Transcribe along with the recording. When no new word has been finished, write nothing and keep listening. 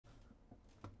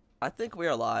I think we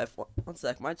are live. One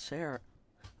sec, my chair.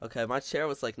 Okay, my chair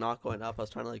was like not going up. I was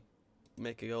trying to like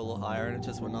make it go a little higher and it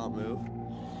just would not move.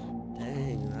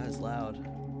 Dang, that is loud.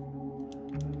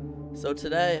 So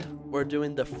today we're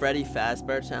doing the Freddy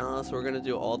Fazbear challenge. So we're gonna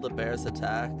do all the bear's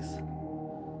attacks.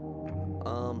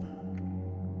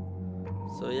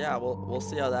 So yeah, we'll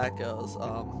see how that goes.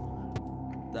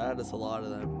 That is a lot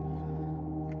of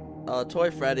them.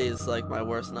 Toy Freddy is like my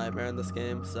worst nightmare in this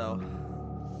game, so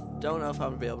don't know if I'm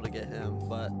gonna be able to get him,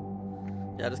 but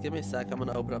yeah, just give me a sec. I'm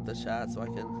gonna open up the chat so I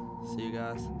can see you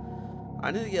guys.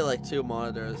 I need to get like 2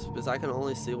 monitors because I can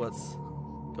only see what's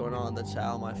going on in the chat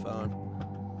on my phone.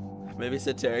 Maybe it's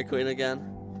a Dairy Queen again.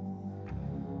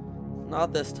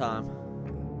 Not this time.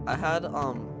 I had a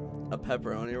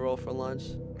pepperoni roll for lunch.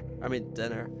 I mean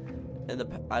dinner. And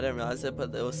I didn't realize it,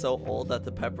 but it was so old that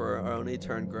the pepperoni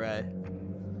turned gray.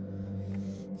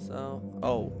 So,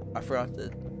 oh, I forgot to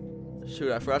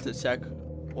check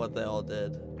what they all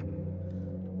did.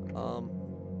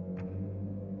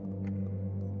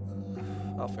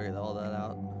 I'll figure all that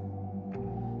out.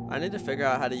 I need to figure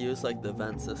out how to use like the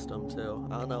vent system too.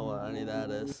 I don't know what any of that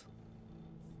is.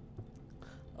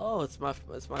 Oh, it's my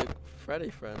Freddy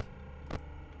friend.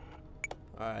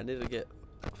 Alright, I need to get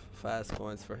fast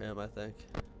coins for him, I think.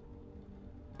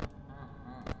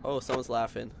 Oh, someone's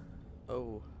laughing.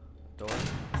 Oh, door.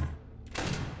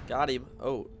 Got him.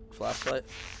 Oh, flashlight.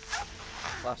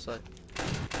 Flashlight.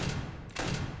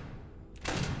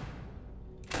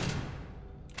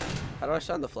 How do I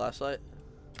shine the flashlight?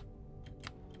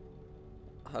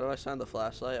 How do I shine the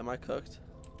flashlight? Am I cooked?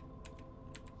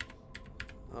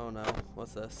 Oh no,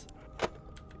 what's this?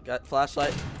 Got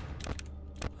flashlight?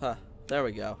 Huh, there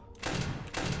we go.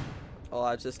 Well,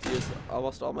 I just used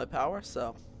almost all my power,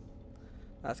 so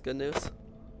that's good news.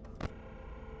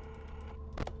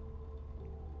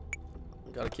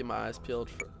 Gotta keep my eyes peeled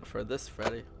for this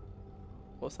Freddy.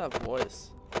 What's that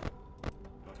voice?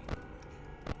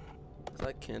 Is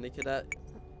that Candy Cadet?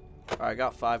 Alright, I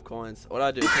got 5 coins. What do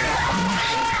I do?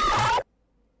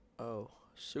 Oh,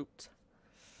 shoot.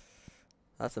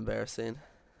 That's embarrassing.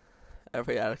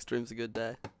 Every addict dream's a good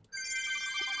day.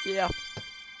 Yeah.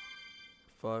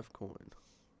 5 coin.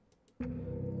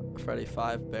 Freddy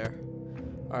 5 bear.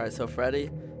 Alright, so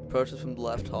Freddy approaches from the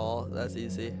left hall. That's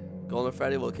easy. Golden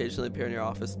Freddy will occasionally appear in your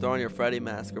office. Throw on your Freddy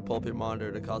mask or pull up your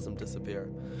monitor to cause him to disappear.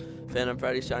 Phantom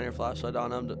Freddy, shine your flashlight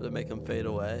on him to make him fade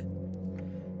away.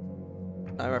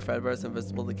 Nightmare Fredbear is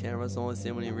invisible to cameras. Only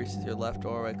seen when he reaches your left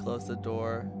doorway. Close the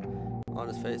door on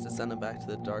his face to send him back to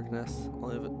the darkness.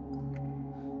 Only if it...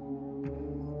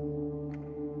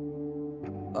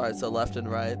 Alright, so left and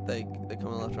right, they come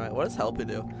on left and right. What does help you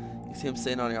do? You see him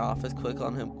sitting on your office, click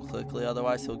on him quickly,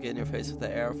 otherwise he'll get in your face with the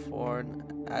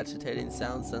airborne, agitating,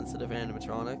 sound-sensitive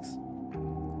animatronics.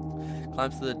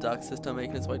 Climbs to the duct system,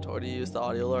 making his way toward you. Use the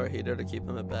audio or heater to keep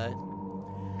him at bay.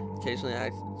 Occasionally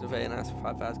activate and ask for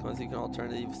 5 fast coins. You can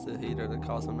alternatively use the heater to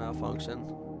cause him malfunction.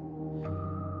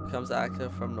 Becomes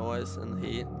active from noise and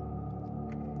heat.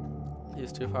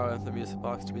 Use too far away from the music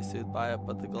box to be soothed by it,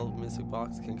 but the global music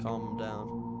box can calm him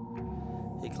down.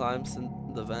 He climbs in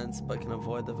the vents, but can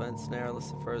avoid the vent snare,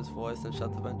 listen for his voice, and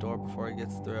shut the vent door before he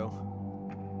gets through.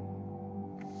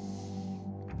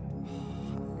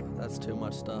 That's too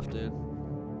much stuff, dude.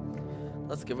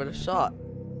 Let's give it a shot.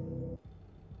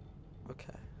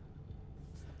 Okay.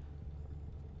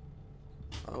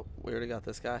 Oh, we already got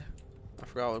this guy. I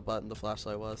forgot what button the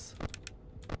flashlight was.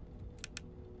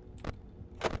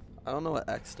 I don't know what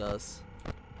X does.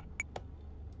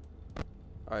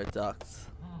 Alright, ducts.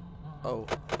 Oh.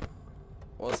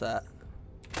 What was that?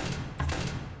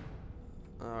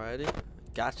 Alrighty.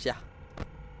 Gotcha.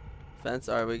 Fence.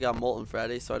 Alright, we got Molten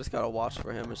Freddy, so I just gotta watch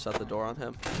for him and shut the door on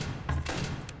him.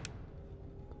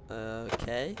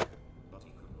 Okay.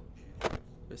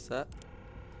 Reset.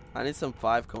 I need some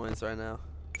 5 coins right now.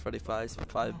 Freddy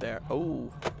 5 bear.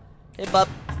 Oh. Hey, bub.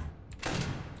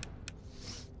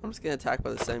 I'm just getting attacked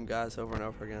by the same guys over and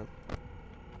over again.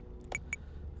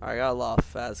 Alright, I got a lot of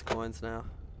fast coins now.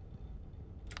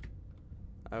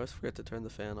 I always forget to turn the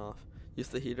fan off. Use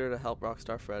the heater to help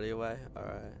Rockstar Freddy away.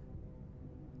 Alright.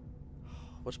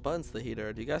 Which button's the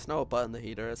heater? Do you guys know what button the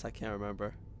heater is? I can't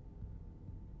remember.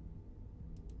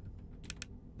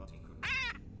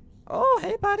 Oh,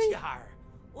 hey, buddy. Yar,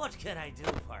 what can I do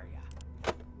for you?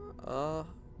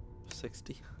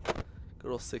 60.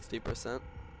 Good old 60%.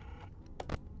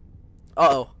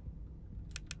 Uh-oh.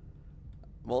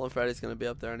 Molten Freddy's gonna be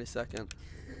up there any second.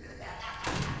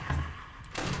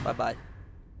 Bye-bye.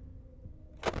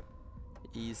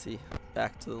 Easy.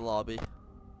 Back to the lobby.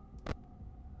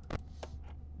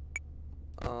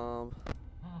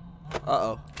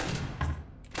 Uh-oh.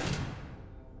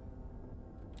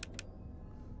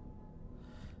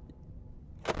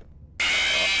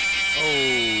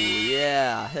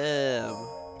 him.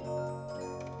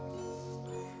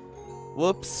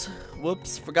 Whoops.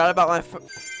 Whoops. Forgot about my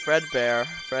Freddy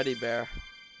Bear.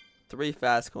 3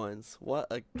 fast coins. What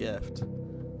a gift.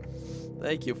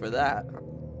 Thank you for that.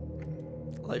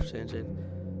 Life changing.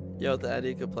 Yo, at the end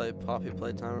you could play Poppy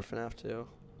Playtime or FNAF 2.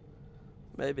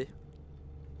 Maybe.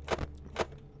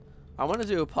 I want to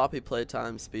do a Poppy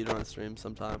Playtime speedrun stream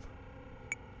sometime.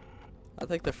 I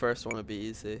think the first one would be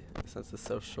easy since it's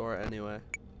so short anyway.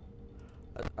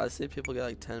 I see people get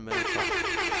like 10 minutes.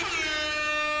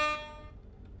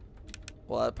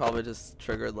 Well, that probably just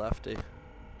triggered Lefty.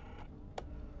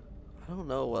 I don't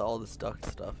know what all this duck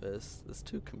stuff is. It's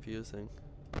too confusing.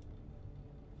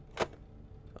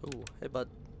 Oh, hey bud.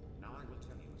 Now I will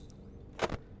tell you a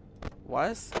story. Why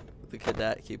does the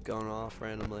cadet keep going off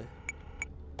randomly?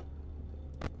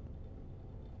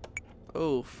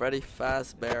 Oh, Freddy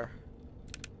Fazbear.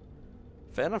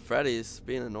 Fan of Freddy's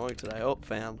being annoying today. Oh,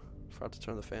 fan. Forgot to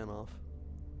turn the fan off.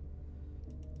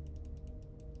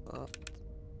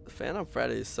 The fan of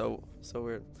Freddy's so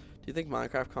weird. Do you think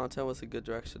Minecraft content was a good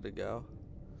direction to go?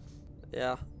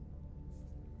 Yeah.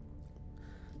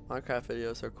 Minecraft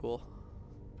videos are cool.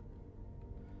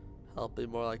 Help me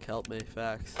more like help me.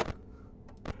 Facts.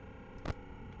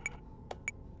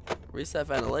 Reset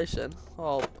ventilation.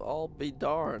 I'll be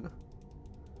darn.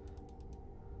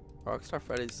 Rockstar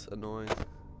Freddy's annoying.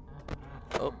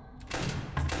 Oh.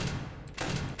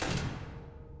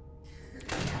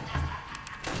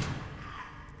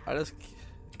 I just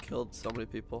killed so many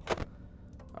people.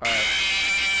 Alright.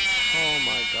 Oh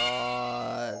my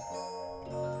god.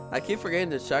 I keep forgetting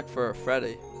to check for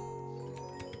Freddy.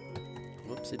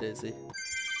 Whoopsie daisy.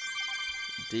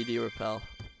 DD repel.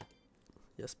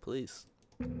 Yes, please.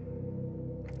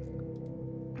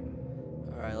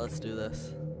 Alright, let's do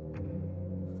this.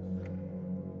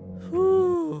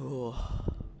 Whew.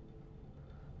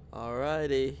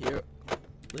 Alrighty, here.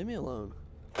 Leave me alone.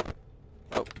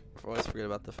 Oh, I always forget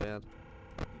about the fan.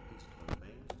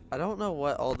 I don't know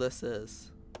what all this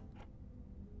is.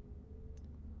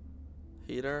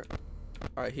 Heater.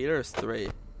 Alright, heater is 3.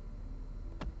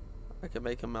 I can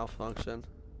make him malfunction.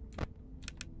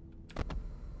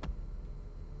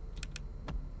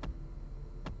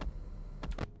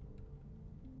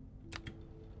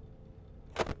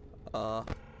 I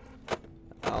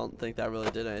don't think that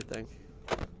really did anything.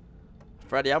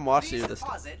 Freddy, I'm watching you this time.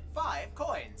 Deposit 5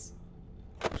 coins.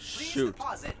 Shoot.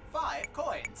 Deposit 5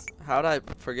 coins. How'd I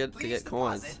forget to get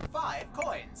coins? 5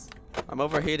 coins. I'm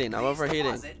overheating. I'm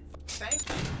overheating. Thank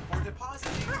you for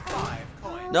depositing 5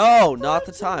 coins. No, not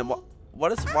the time.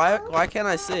 What is why can't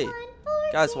I see?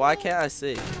 Guys, why can't I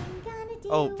see?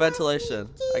 Oh, ventilation.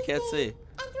 I can't see.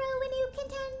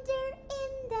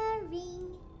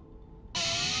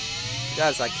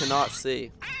 Guys, I cannot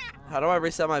see. How do I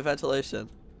reset my ventilation?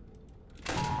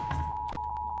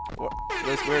 What?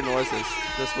 There's weird noises.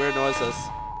 There's weird noises.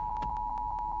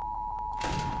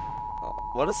 Oh,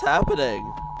 what is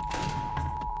happening?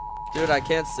 Dude, I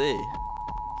can't see.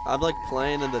 I'm like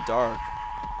playing in the dark.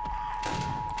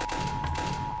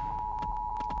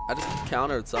 I just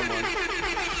countered someone.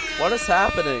 What is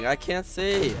happening? I can't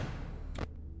see.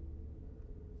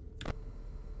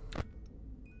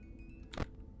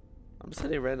 I'm just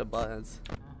hitting random buttons.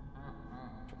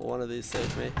 Will one of these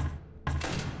save me?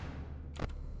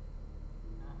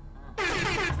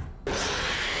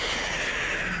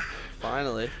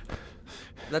 Finally.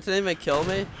 That didn't even kill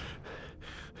me?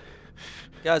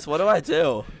 Guys, what do I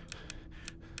do?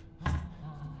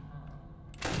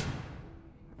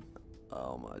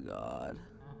 Oh my god.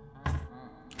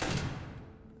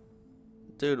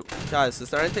 Dude, guys, is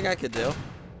there anything I could do?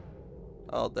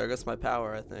 Oh, there goes my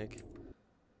power, I think.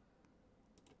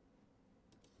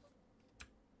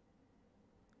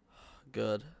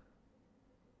 Good.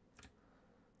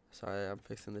 Sorry, I'm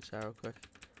fixing the chat real quick.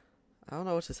 I don't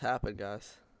know what just happened,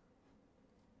 guys.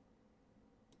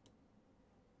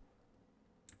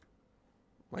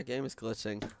 My game is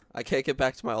glitching. I can't get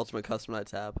back to my Ultimate Custom Night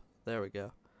tab. There we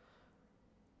go.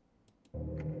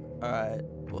 Alright.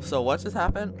 Well, so what just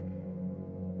happened?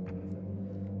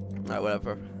 Alright,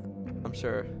 whatever. I'm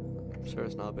sure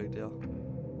it's not a big deal.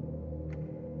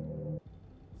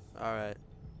 Alright.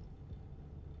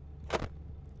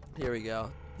 Here we go.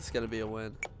 This is gonna be a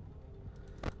win.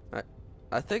 Alright.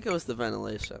 I think it was the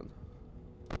ventilation.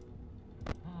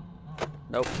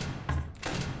 Nope.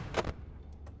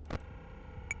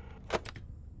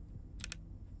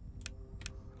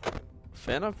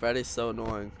 Phantom Freddy's so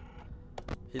annoying.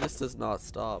 He just does not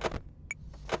stop.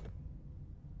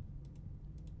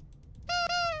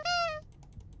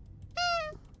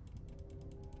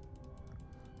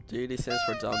 DD stands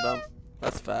for Dum Dum.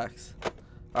 That's facts.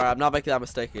 Alright, I'm not making that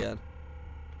mistake again.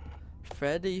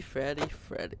 Freddy, Freddy,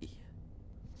 Freddy.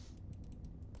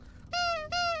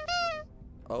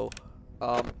 Oh.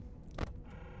 What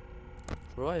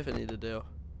do I even need to do?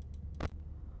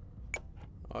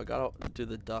 Oh, I gotta do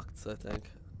the ducts, I think.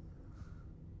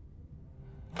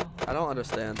 I don't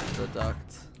understand the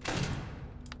ducts.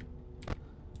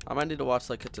 I might need to watch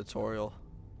like a tutorial.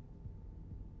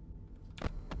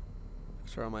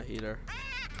 Turn on my heater.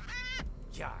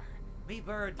 Yar, me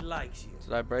bird likes you.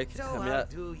 Did I break So him I'll yet?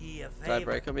 do ye a favor. Did I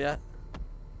break him yet?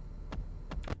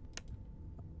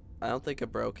 I don't think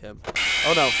it broke him.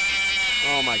 Oh no.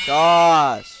 Oh my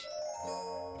gosh.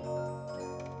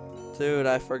 Dude,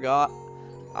 I forgot.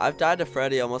 I've died to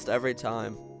Freddy almost every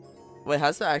time. Wait,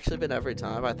 has it actually been every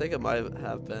time? I think it might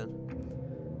have been.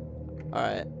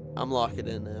 Alright, I'm locking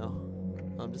in now.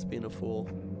 I'm just being a fool.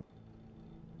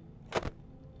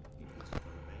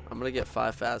 I'm gonna get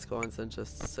 5 fast coins and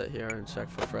just sit here and check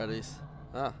for Freddy's.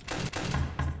 Ah.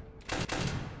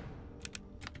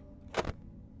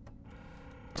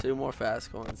 Two more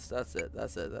fast coins. That's it.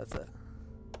 That's it. That's it.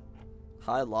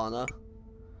 Hi, Lana.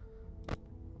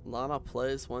 Lana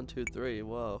plays 1, 2, 3.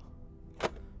 Whoa.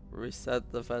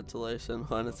 Reset the ventilation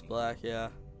when it's black. Yeah.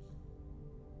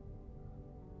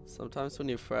 Sometimes when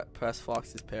you press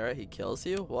Foxy's parrot, he kills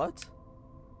you. What?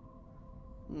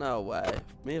 No way.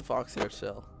 Me and Foxy are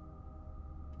chill.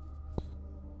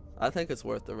 I think it's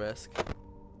worth the risk.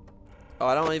 Oh,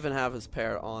 I don't even have his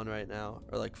parrot on right now,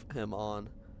 or like him on.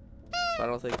 So I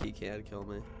don't think he can kill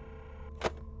me.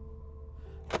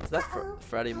 Does that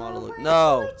Freddy model look?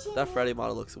 No, that Freddy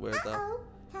model looks weird though.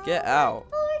 Get out.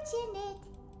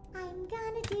 I'm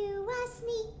gonna do a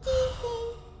sneaky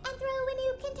thing and throw a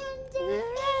new contender.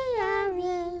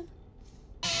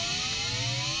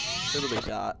 Who do we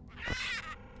got?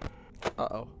 Uh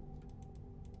oh.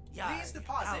 Yar, Please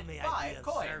deposit how may I 5 be of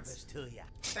coins. service to ya?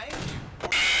 Thank you.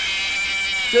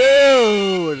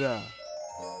 Dude!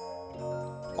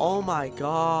 Oh my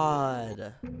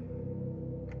god.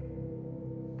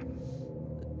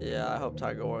 Yeah, I hope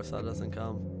Tiger Warsaw doesn't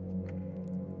come.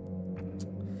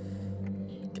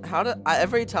 How did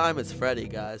every time it's Freddy,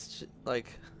 guys?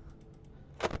 Like,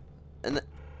 and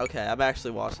okay, I'm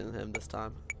actually watching him this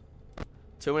time.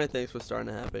 Too many things were starting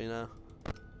to happen, you know.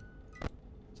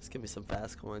 Just give me some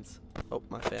fast coins. Oh,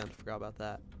 my fan. Forgot about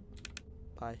that.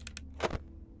 Bye.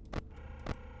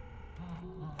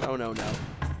 Oh no no.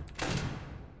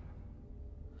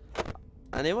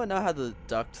 Anyone know how the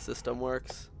duct system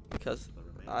works? Because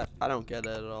I don't get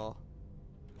it at all.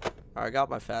 Alright, I got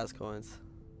my fast coins.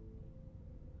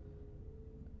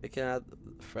 It can add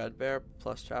Fredbear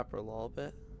plus Trapper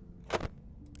Lullbit.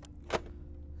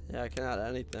 Yeah, I can add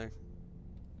anything.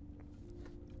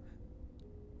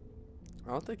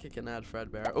 I don't think it can add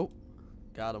Fredbear. Oh,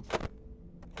 got him.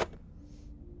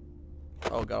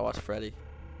 Oh, gotta watch Freddy.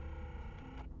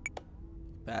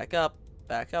 Back up,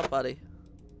 buddy.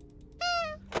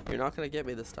 You're not gonna get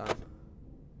me this time.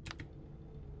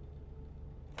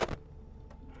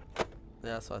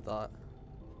 Yeah, that's what I thought.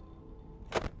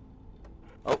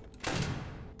 Oh.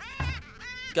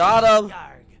 Got him!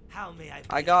 Yarg, how may I be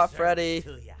I got of Freddy.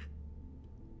 service to ya?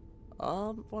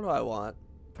 What do I want?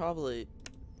 Probably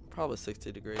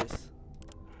 60 degrees.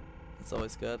 That's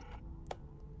always good.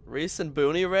 Reese and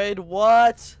Booney raid?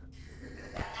 What?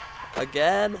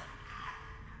 Again?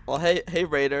 Well, hey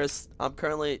Raiders. I'm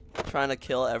currently trying to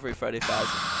kill every Freddy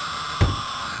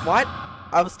Fazbear. What?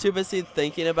 I was too busy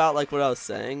thinking about like what I was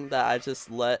saying that I just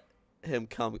let him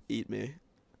come eat me.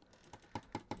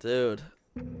 Dude.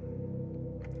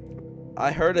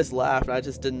 I heard his laugh and I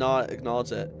just did not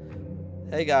acknowledge it.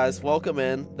 Hey guys, welcome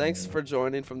in. Thanks for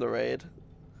joining from the raid.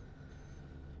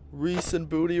 Reese and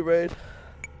Booty raid.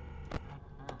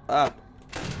 Ah.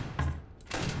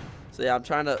 So yeah, I'm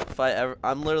trying to fight.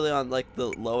 I'm literally on like the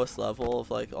lowest level of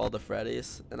like all the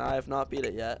Freddys, and I have not beat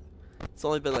it yet. It's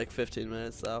only been like 15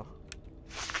 minutes though.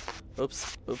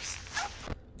 Oops, oops.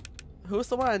 Who was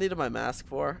the one I needed my mask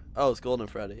for? Oh, it's Golden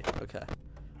Freddy. Okay.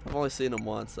 I've only seen him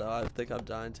once, so I think I'm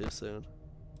dying too soon.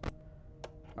 Alright,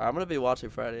 I'm gonna be watching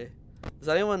Freddy. Is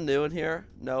anyone new in here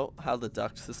know how the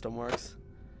duct system works?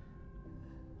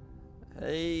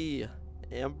 Hey,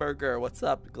 Hamburger, what's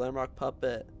up? Glamrock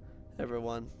Puppet,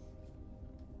 everyone.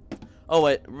 Oh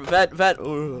wait, vet.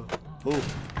 Ooh.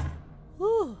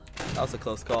 Ooh. That was a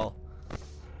close call.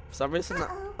 For some reason,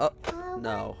 oh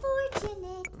no.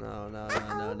 No.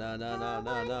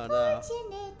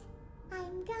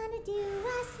 I'm gonna do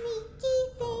a sneaky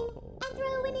thing and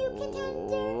throw a new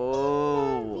contender.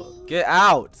 Oh, get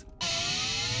out!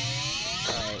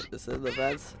 Alright, this is the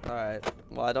vents. Alright,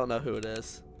 well I don't know who it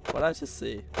is. What did I just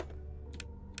see?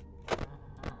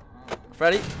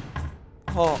 Freddy.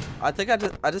 Oh, I think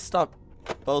I just stopped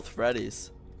both Freddys.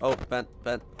 Oh, bent.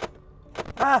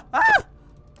 Ah!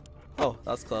 Oh,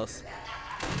 that's close.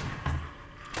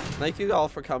 Thank you all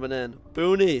for coming in.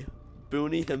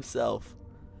 Booney himself.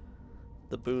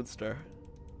 The Boonster.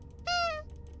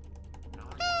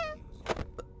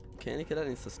 Candy Cadet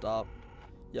needs to stop.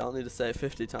 Y'all need to say it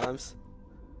 50 times.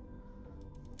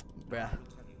 Bruh.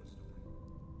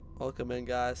 Welcome in,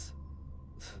 guys.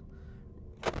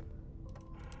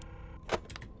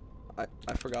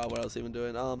 I forgot what I was even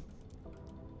doing. I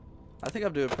think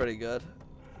I'm doing pretty good.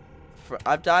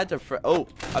 I've died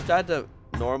to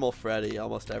normal Freddy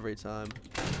almost every time.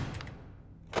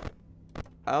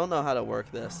 I don't know how to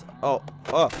work this. Oh.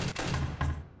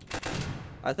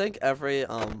 I think every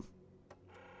I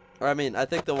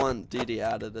think the one DD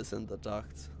added is in the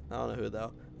duct. I don't know who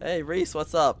though. Hey Reese,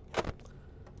 what's up?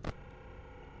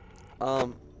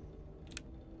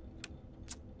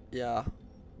 Yeah.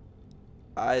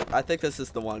 I think this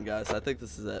is the one, guys. I think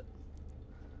this is it.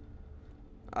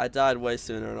 I died way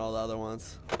sooner than all the other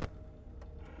ones.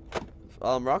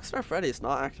 Rockstar Freddy's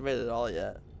not activated at all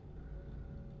yet.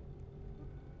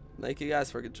 Thank you guys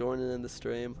for joining in the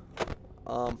stream.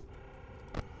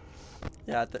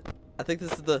 Yeah, I think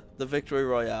this is the victory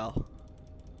royale.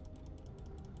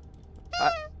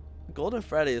 Golden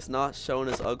Freddy has not shown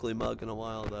his ugly mug in a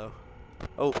while though.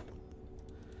 Oh,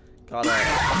 got it.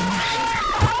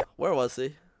 Where was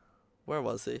he? Where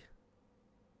was he?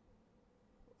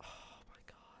 Oh my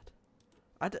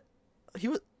god.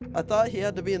 I thought he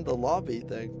had to be in the lobby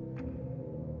thing.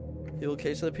 He will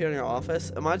occasionally appear in your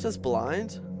office. Am I just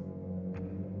blind?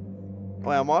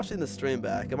 Wait, I'm watching the stream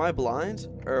back. Am I blind?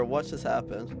 Or what just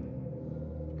happened?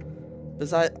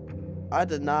 Because I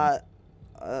did not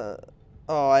oh,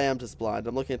 I am just blind.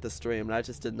 I'm looking at the stream and I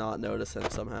just did not notice him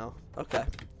somehow. Okay.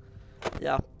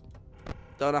 Yeah.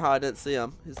 Don't know how I didn't see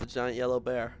him. He's a giant yellow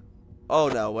bear. Oh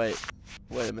no, wait.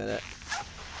 Wait a minute.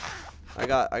 I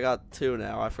got two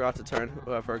now. I forgot to turn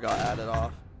whoever got added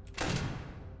off.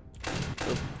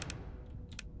 Oop.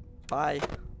 Bye.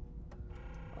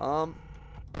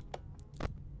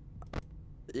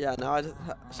 Yeah, now I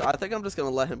think I'm just gonna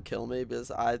let him kill me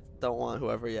because I don't want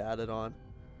whoever he added on.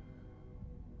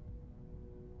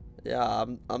 Yeah,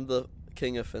 I'm the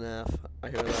king of FNAF. I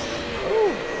hear that.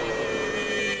 Ooh.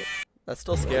 That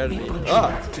still scared me.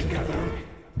 Ah! Together,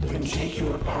 then take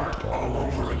you apart all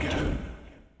over again.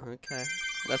 Okay.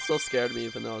 That still scared me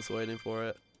even though I was waiting for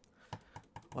it.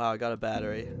 Wow, I got a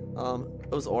battery. It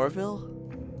was Orville?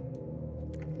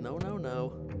 No.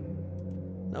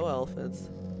 No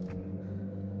elephants.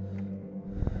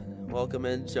 Welcome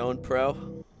in, Joan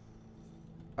Pro.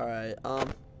 Alright,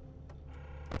 gonna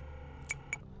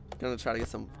try to get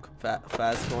some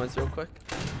fast coins real quick.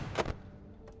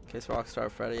 In case Rockstar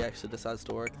Freddy actually decides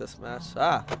to work this match.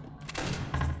 Ah!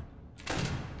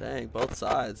 Dang, both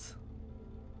sides.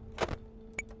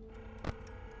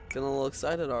 Getting a little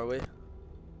excited, are we?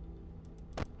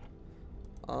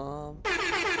 Oh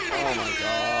my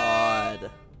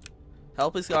god.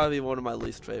 Helpy's gotta be one of my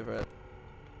least favorite.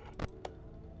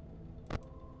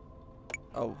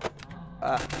 Oh.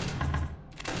 Ah.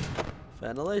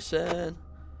 Ventilation.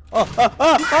 Oh my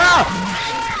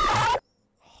god.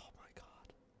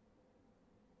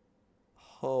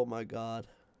 Oh my god.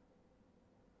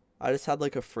 I just had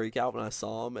like a freak out when I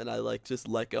saw him and I like just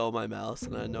let go of my mouse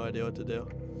and I had no idea what to do.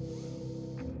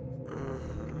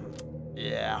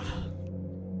 Yeah.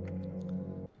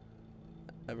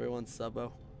 Everyone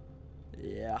subbo.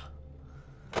 Yeah.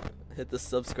 Hit the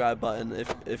subscribe button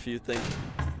if you think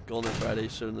Golden Freddy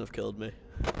shouldn't have killed me.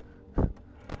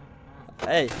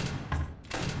 Hey.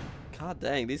 God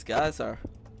dang, these guys are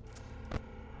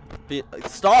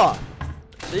stop!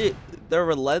 See, they're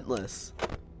relentless.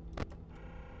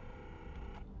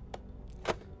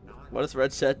 What is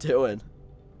Red Chat doing?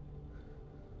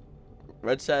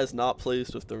 Red Chat is not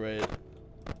pleased with the raid.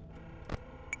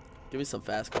 Give me some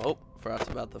fast coin. Oh, forgot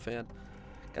about the fan.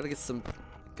 Gotta get some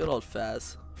good old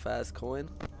fast coin.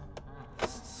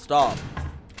 Stop.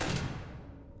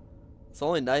 It's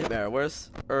only Nightmare.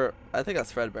 I think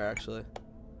that's Fredbear actually.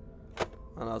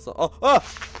 Oh no, oh!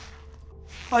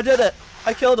 I did it!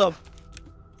 I killed him!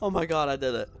 Oh my god, I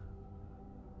did it.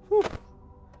 Whew.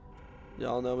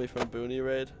 Y'all know me from Booney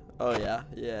Raid? Oh yeah.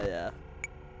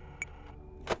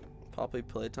 Poppy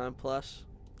Playtime plush.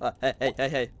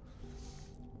 Hey.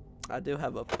 I do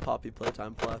have a Poppy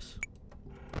Playtime plush.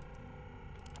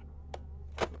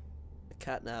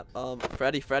 Catnap.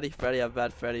 Freddy, I have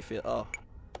bad Freddy feel.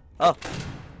 Oh.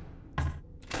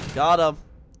 Got him.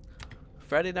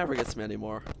 Freddy never gets me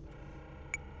anymore.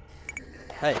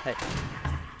 Hey.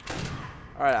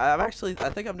 Alright, I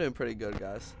think I'm doing pretty good,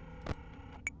 guys.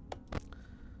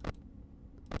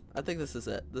 I think this is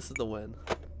it. This is the win.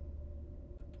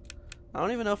 I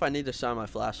don't even know if I need to shine my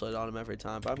flashlight on him every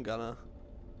time, but I'm gonna.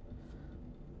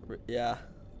 Yeah.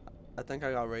 I think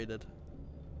I got rated.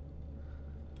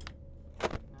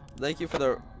 Thank you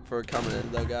for coming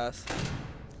in though, guys.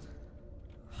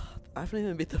 I haven't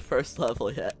even beat the first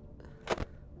level yet.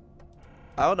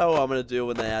 I don't know what I'm gonna do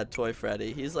when they add Toy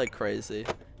Freddy. He's like crazy.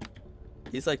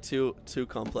 He's like too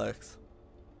complex.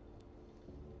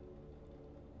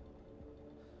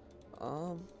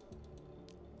 Oh!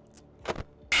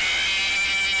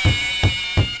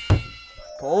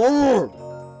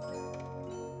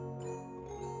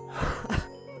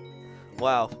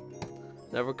 Wow.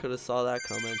 Never could have saw that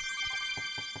coming.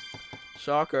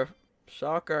 Shocker.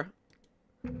 Shocker.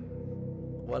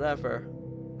 Whatever.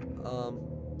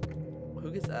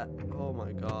 Who gets that? Oh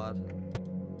my god.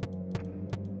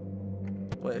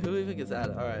 Wait, who even gets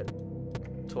added? Alright.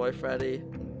 Toy Freddy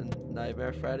and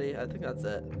Nightmare Freddy? I think that's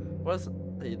it. What does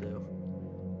he do?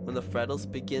 When the Freddles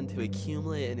begin to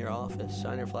accumulate in your office,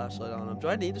 shine your flashlight on them. Do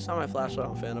I need to shine my flashlight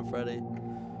on Phantom Freddy?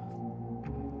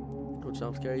 Will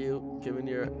jump scare you, given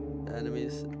your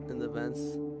enemies in the vents?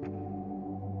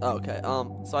 Oh, okay,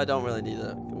 so I don't really need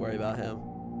to worry about him.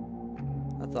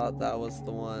 I thought that was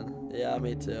the one. Yeah,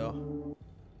 me too.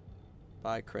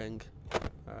 Bye, Kring.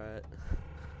 Alright.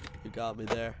 You got me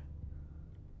there.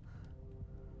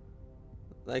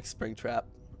 Thanks, Springtrap.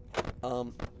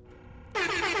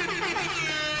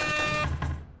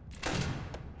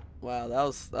 Wow, that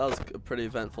was a pretty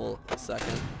eventful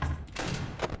second.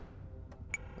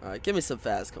 Alright, give me some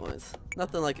Faz coins.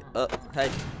 Nothing like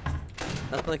hey.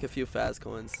 Nothing like a few Faz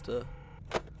coins to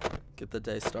get the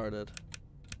day started.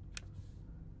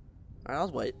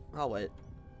 Alright, I'll wait.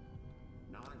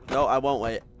 No, I won't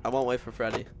wait. I won't wait for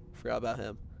Freddy. Forgot about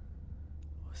him.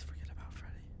 Always forget about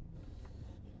Freddy.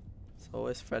 It's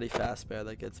always Freddy Fazbear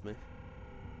that gets me.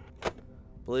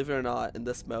 Believe it or not, in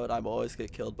this mode, I'm always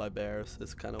get killed by bears.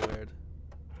 It's kind of weird.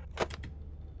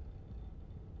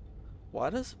 Why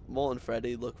does Molten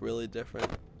Freddy look really different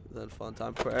than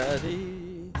Funtime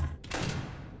Freddy?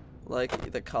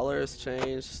 Like, the colors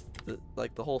change,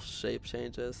 like, the whole shape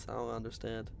changes. I don't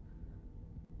understand.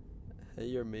 Hey,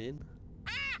 you're mean.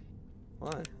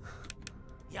 Why?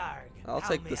 Yarg, I'll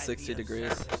take the 60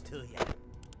 degrees.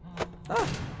 Ah.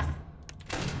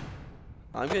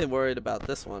 I'm getting worried about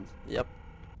this one. Yep.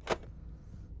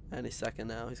 Any second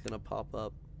now, he's gonna pop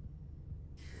up.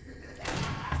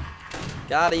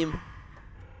 Got him.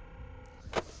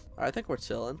 Alright, I think we're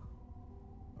chilling.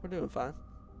 We're doing fine.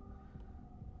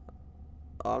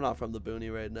 Oh, I'm not from the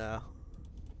Booney right now.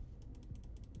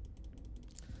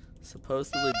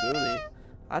 Supposedly Booney.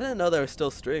 I didn't know they were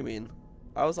still streaming.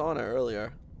 I was on it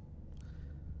earlier.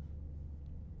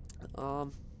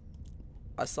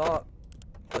 I saw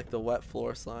like the wet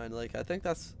floor sign. Like, I think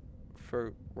that's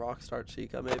for Rockstar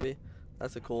Chica, maybe.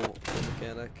 That's a cool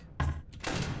mechanic.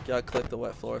 You gotta click the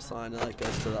wet floor sign and it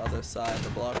goes to the other side, the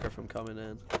blocker from coming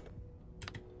in.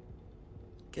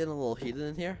 Getting a little heated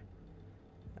in here.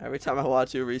 Every time I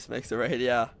watch you, Reese makes a raid.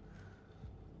 Yeah.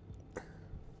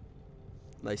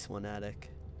 Nice one, Attic.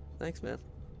 Thanks, man.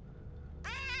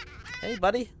 Hey,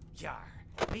 buddy. Jar,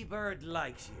 me bird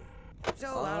likes you. So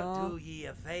I'll do ye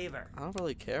a favor. I don't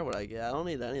really care what I get. I don't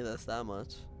need any of this that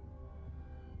much.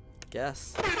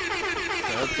 Guess.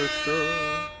 For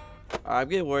sure. I'm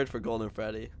getting worried for Golden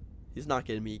Freddy. He's not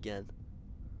getting me again.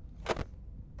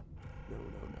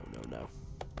 No.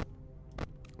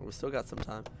 We still got some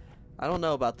time. I don't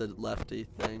know about the lefty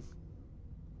thing.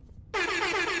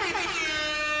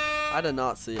 I did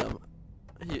not see him.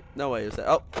 No way he was there.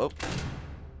 Oh.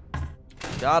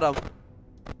 Got him.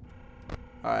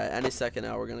 Alright, any second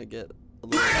now we're gonna get a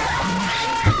little...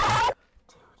 Dude.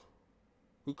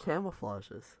 He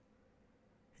camouflages.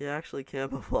 He actually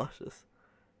camouflages.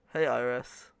 Hey,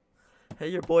 Iris. Hey,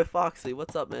 your boy Foxy.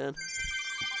 What's up, man?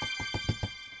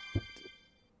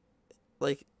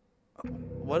 Like,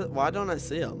 what? Why don't I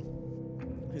see him?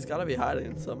 He's gotta be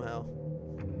hiding somehow.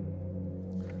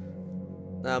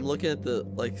 Now, I'm looking at the,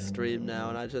 like, stream now,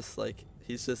 and I just, like,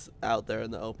 he's just out there in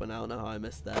the open. I don't know how I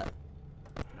missed that.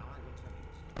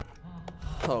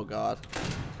 Oh, God.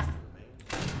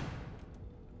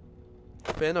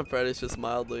 Phantom Freddy's just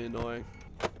mildly annoying.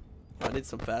 I need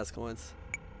some fast coins.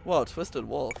 Whoa, Twisted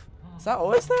Wolf. Is that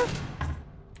always there?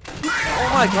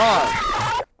 Oh my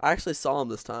god! I actually saw him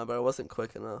this time, but I wasn't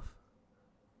quick enough.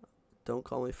 Don't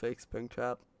call me fake,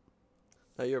 Springtrap.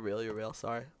 No, you're real,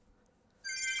 sorry.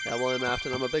 Yeah, William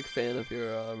Afton, I'm a big fan of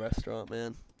your restaurant,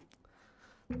 man.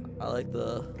 I like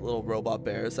the little robot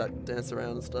bears that dance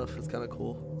around and stuff. It's kind of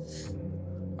cool.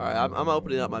 Alright, I'm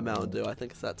opening up my Mountain Dew. I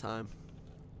think it's that time.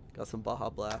 Got some Baja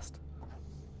Blast.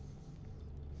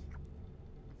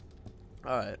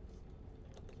 Alright.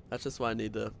 That's just why I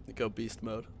need to go beast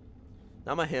mode.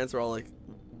 Now my hands are all like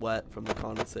wet from the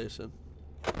condensation.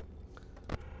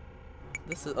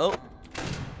 This is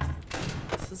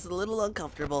this is a little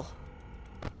uncomfortable.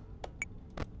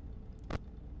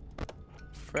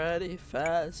 Freddy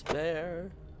Fazbear.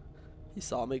 He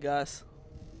saw me, guys.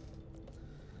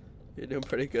 You're doing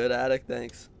pretty good, Attic.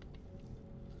 Thanks.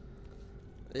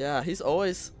 Yeah, he's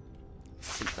always.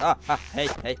 Hey.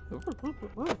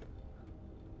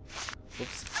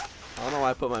 Oops. I don't know why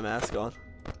I put my mask on.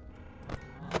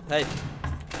 Hey.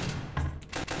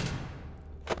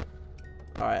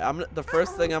 Alright, the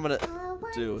first thing I'm gonna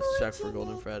do is check for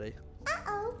Golden Freddy.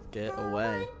 Get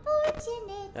away.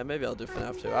 Yeah, maybe I'll do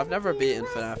FNAF 2. I've never beaten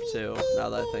FNAF 2, now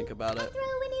that I think about it.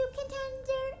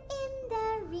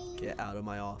 Get out of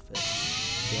my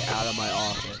office. Get out of my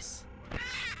office.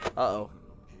 Uh-oh.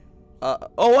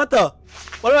 Oh, what the?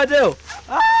 What do I do?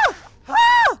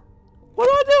 What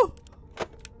do I do?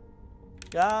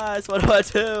 Guys, what do I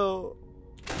do?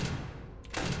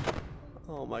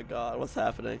 Oh my god, what's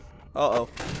happening? Uh-oh.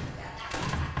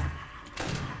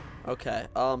 Okay,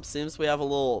 seems we have a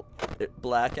little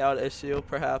blackout issue,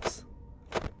 perhaps.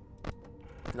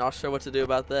 Not sure what to do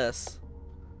about this.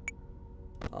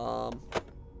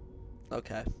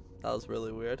 Okay, that was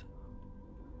really weird.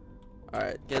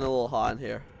 Alright, getting a little hot in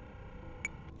here.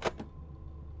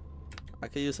 I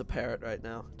could use a parrot right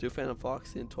now. Do Phantom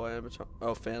Foxy and Toy animatronic.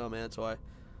 Oh, Phantom and Toy.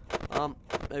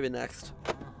 Maybe next.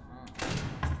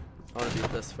 I want to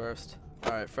beat this first.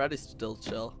 Alright, Freddy's still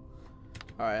chill.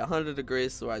 Alright, 100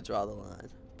 degrees is where I draw the line.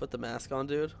 Put the mask on,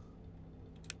 dude.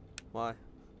 Why?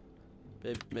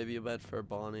 Maybe you bet for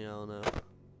Bonnie, I don't know.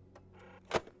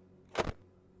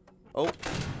 Oh.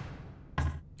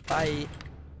 Bye.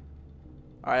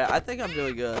 Alright, I think I'm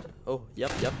doing good. Oh,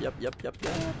 yep.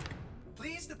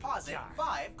 Please deposit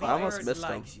 5 coins. I almost missed him.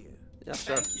 likes you. Yeah,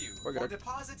 sure. Thank you We're for good.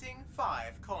 depositing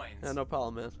 5 coins. Yeah, no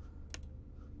problem, man.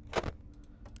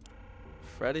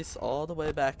 Freddy's all the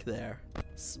way back there.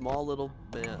 Small little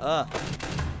man. Oh,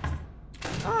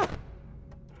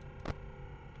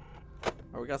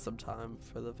 we got some time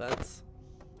for the vents.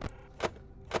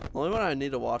 The only one I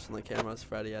need to watch on the camera is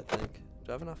Freddy, I think.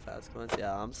 Do I have enough fast coins?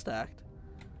 Yeah, I'm stacked.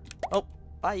 Oh,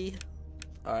 bye.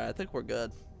 Alright, I think we're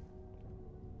good.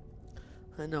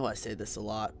 I know I say this a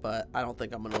lot, but I don't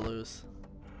think I'm gonna lose.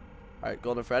 Alright,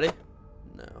 Golden Freddy?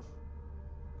 No.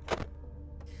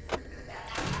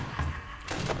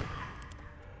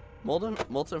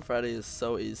 Molten Freddy is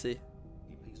so easy.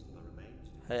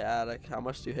 Hey Attic, how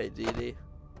much do you hate DD?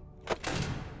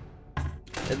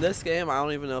 In this game, I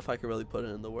don't even know if I could really put it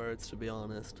in the words, to be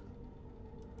honest.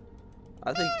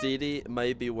 I think DD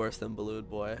may be worse than Balloon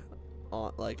Boy.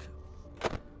 Like,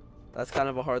 that's kind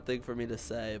of a hard thing for me to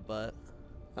say, but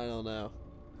I don't know.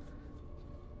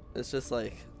 It's just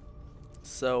like,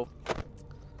 so,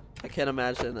 I can't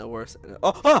imagine a worse.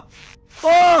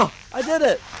 Oh! I did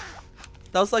it!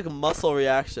 That was like a muscle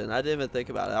reaction. I didn't even think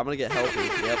about it. I'm gonna get healthy.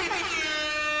 Yep.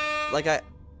 Like I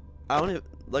don't even,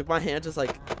 like my hand just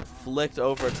like flicked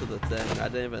over to the thing. I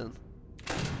didn't even.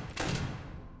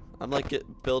 I'm like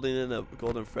building in a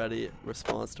Golden Freddy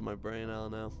response to my brain. I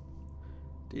don't know.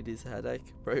 DD's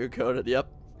headache. Bro, you're coded.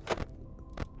 Yep.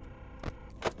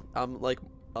 I'm like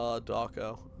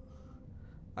Dawko.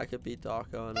 I could beat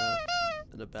Dawko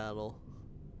in a battle.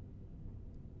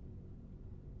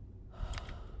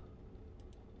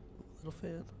 Little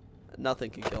fan. Nothing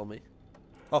can kill me.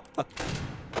 Oh.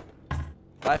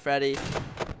 Bye, Freddy.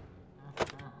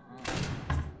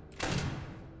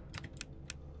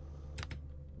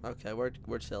 Okay, we're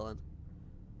chilling.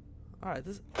 All right,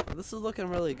 this is looking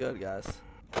really good, guys.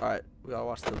 All right, we gotta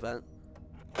watch the vent.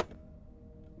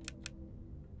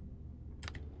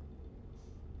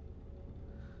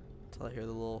 Until I hear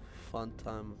the little fun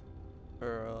time,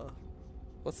 or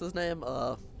what's his name?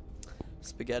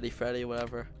 Spaghetti Freddy,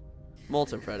 whatever.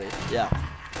 Molten Freddy. Yeah.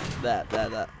 That.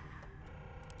 Alright,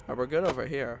 we're good over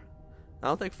here. I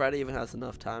don't think Freddy even has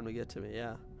enough time to get to me.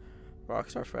 Yeah.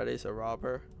 Rockstar Freddy's a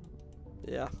robber.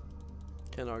 Yeah.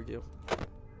 Can't argue.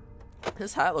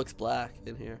 His hat looks black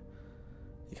in here.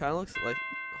 He kind of looks like...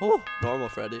 Oh, normal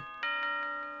Freddy.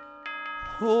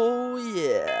 Oh,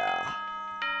 yeah.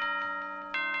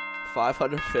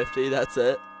 550, that's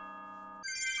it.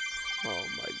 Oh,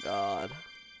 my God.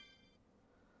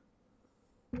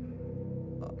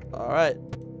 Alright,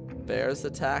 Bears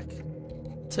Attack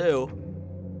 2.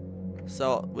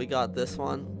 So we got this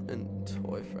one and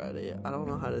Toy Freddy. I don't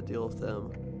know how to deal with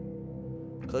them.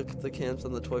 Click the cams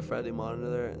on the Toy Freddy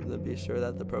monitor and then be sure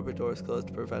that the appropriate door is closed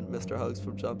to prevent Mr. Hugs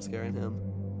from jump scaring him.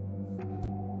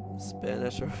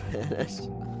 Spanish or vanish?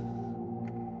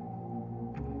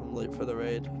 I'm late for the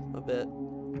raid a bit.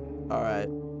 Alright.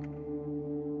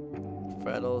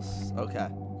 Freddles. Okay.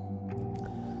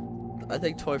 I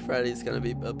think Toy Freddy's gonna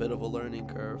be a bit of a learning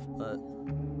curve, but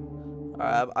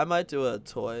alright, I might do a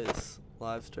toys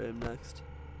live stream next.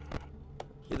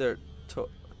 Either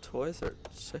toys or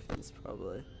chickens,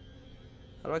 probably.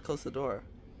 How do I close the door?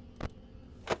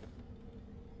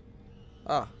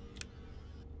 Ah.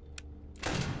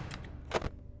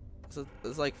 Is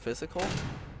it like physical?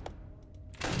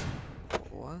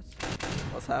 What?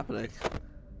 What's happening?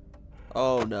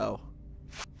 Oh no.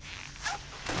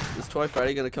 Is Toy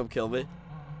Freddy gonna come kill me?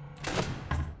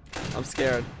 I'm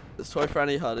scared. Is Toy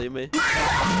Freddy hunting me?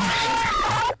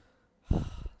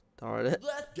 Darn it.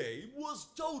 That game was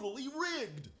totally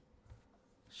rigged.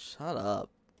 Shut up.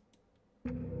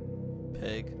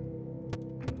 Pig.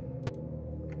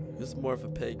 Who's more of a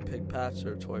pig? Pig Patch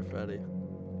or Toy Freddy?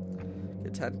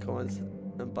 Get 10 coins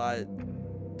and buy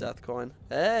Death Coin.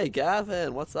 Hey,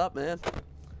 Gavin, what's up, man?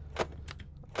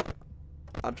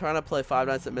 I'm trying to play Five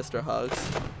Nights at Mr. Hugs.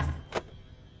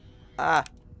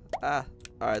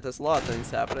 Alright, there's a lot of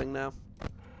things happening now.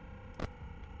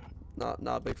 Not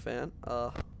a big fan.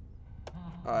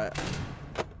 Alright.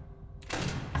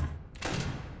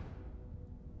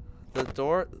 The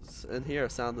doors in here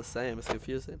sound the same. It's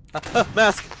confusing.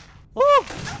 Mask! Woo!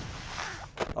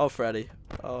 Oh, Freddy.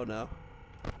 Oh, no.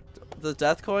 The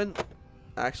Death Coin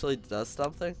actually does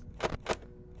something?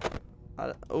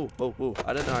 Oh,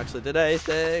 I didn't know I actually did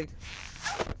anything.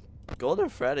 Golden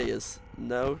Freddy is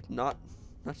not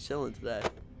chilling today.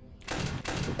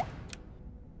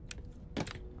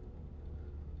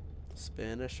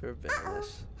 Spanish or vanish?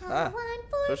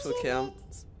 Switch the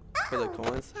cams for the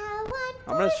coins.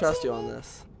 I'm gonna trust you on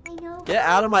this. Get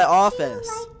out of my office.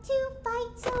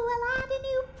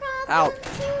 Out.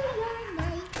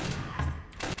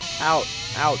 Out.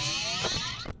 Out.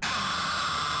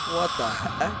 What the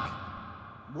heck?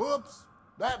 Whoops,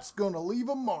 that's gonna leave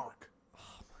a mark.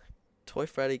 Toy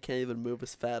Freddy can't even move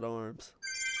his fat arms.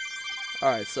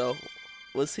 Alright, so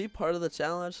was he part of the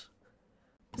challenge?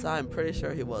 Because I'm pretty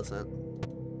sure he wasn't.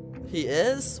 He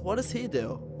is? What does he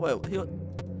do? Wait,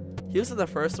 he was in the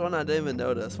first one? I didn't even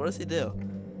notice. What does he do?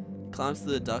 Climbs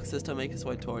through the duct system, make his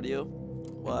way toward you?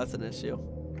 Well, that's an issue.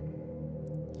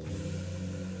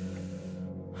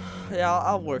 Yeah,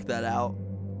 I'll work that out.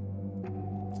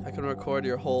 I can record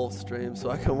your whole stream so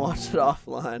I can watch it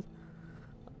offline.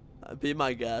 Be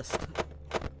my guest.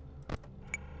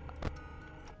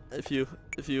 If you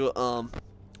want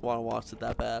to watch it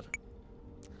that bad.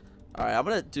 All right, I'm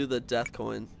gonna do the Death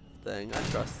Coin thing. I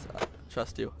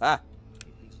trust you. Ah.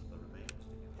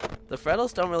 The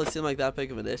Freddles don't really seem like that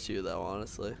big of an issue though,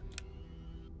 honestly.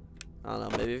 I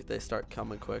don't know. Maybe if they start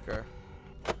coming quicker.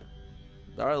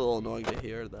 They are a little annoying to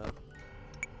hear though.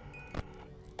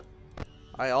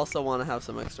 I also want to have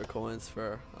some extra coins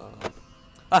for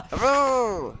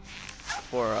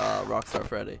Rockstar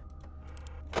Freddy.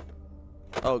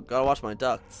 Oh, gotta watch my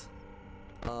ducts.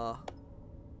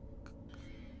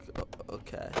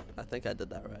 Okay, I think I did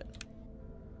that right.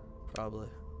 Probably.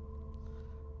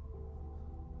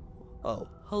 Oh,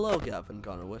 hello, Gavin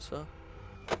Gonerwisha.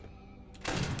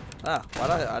 Ah,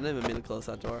 I didn't even mean to close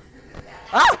that door.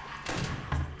 Ah!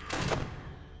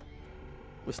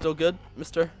 We still good,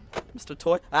 Mr.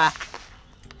 Toy? Ah!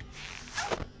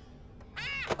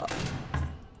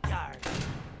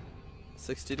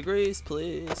 60 degrees,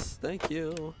 please. Thank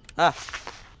you. Ah!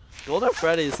 Golden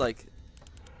Freddy's like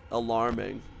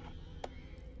alarming.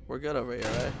 We're good over here,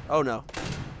 right? Oh no.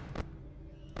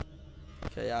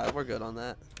 Okay, yeah, we're good on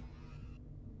that.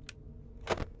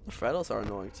 The Freddles are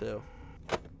annoying too.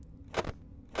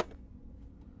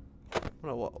 I'm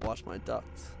gonna watch my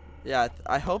ducts. Yeah,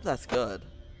 I hope that's good.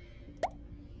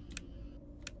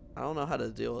 I don't know how to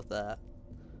deal with that.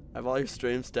 I have all your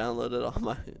streams downloaded on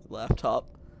my laptop.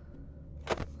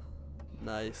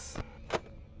 Nice.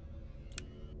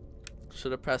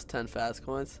 Should have pressed 10 fast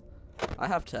coins. I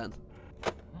have 10.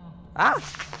 Ah!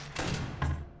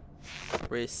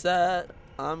 Reset.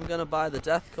 I'm gonna buy the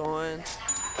Death Coin.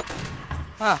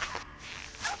 Ah!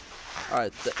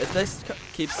 Alright, if they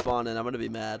keep spawning, I'm gonna be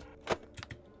mad.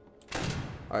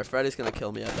 Alright, Freddy's gonna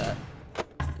kill me, I bet.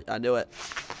 I knew it.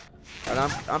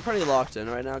 Alright, I'm pretty locked in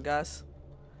right now, guys.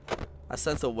 I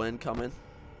sense a win coming.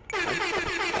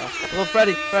 Oh,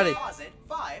 Freddy! Deposit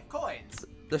 5 coins.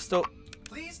 They're still...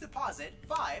 Please deposit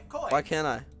 5 coins. Why can't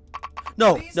I?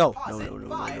 No! Please No! deposit No!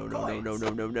 5 coins.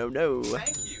 No!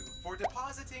 Thank you for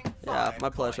depositing 5 Yeah, my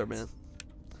pleasure, coins.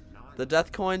 man. The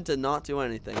death coin did not do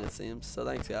anything, it seems. So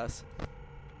thanks, guys.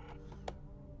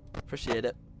 Appreciate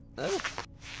it.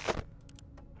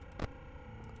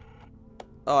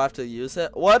 Oh, I have to use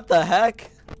it? What the heck?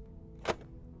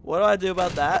 What do I do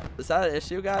about that? Is that an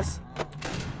issue, guys?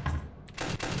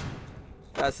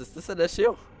 Guys, is this an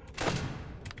issue?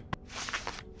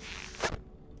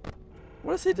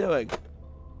 What is he doing?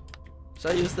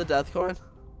 Should I use the death coin?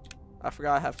 I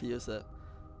forgot I have to use it.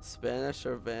 Spanish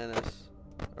or vanish?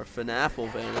 Or FNAF will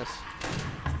vanish.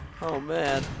 Oh,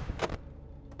 man.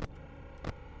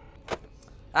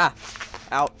 Ah!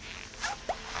 Out.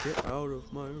 Get out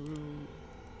of my room.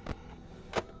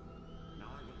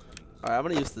 Alright, I'm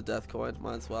gonna use the death coin.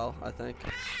 Might as well, I think.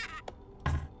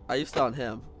 I used it on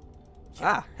him.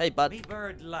 Ah! Hey, bud. Me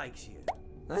bird likes you.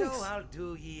 Thanks. So I'll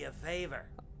do ye a favor.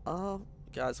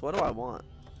 Guys, what do I want?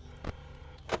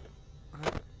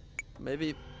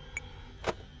 Maybe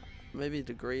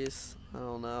degrees. I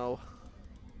don't know.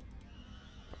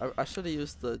 I should have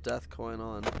used the death coin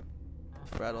on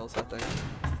Freddles, I think.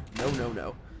 No.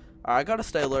 Alright, I gotta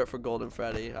stay alert for Golden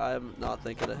Freddy. I am not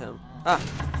thinking of him.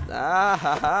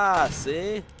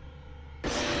 See?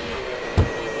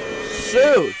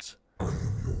 Shoot!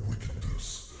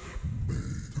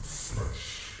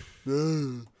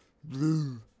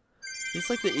 He's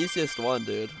like the easiest one,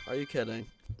 dude. Are you kidding?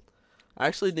 I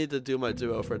actually need to do my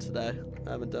duo for today.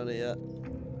 I haven't done it yet.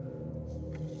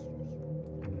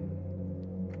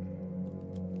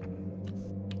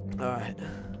 Alright.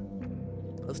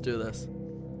 Let's do this.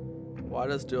 Why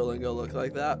does Duolingo look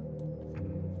like that?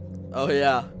 Oh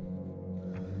yeah.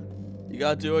 You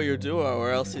gotta duo your duo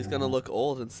or else he's gonna look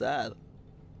old and sad.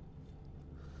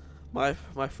 My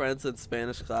friends in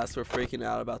Spanish class were freaking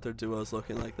out about their duos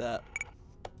looking like that.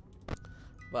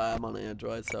 But I'm on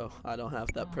Android, so I don't have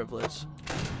that privilege.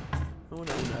 Oh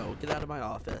no, get out of my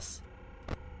office.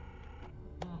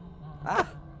 Ah!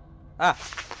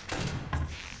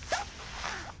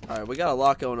 Alright, we got a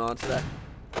lot going on today.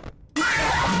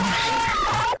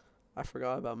 I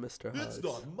forgot about Mr. Hugs. It's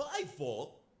not my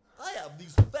fault. I have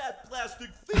these fat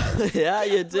plastic feet. Yeah,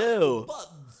 you do.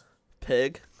 Buttons.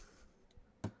 Pig.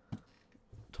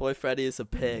 Toy Freddy is a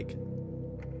pig.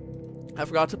 I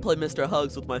forgot to play Mr.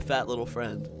 Hugs with my fat little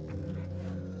friend.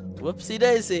 Whoopsie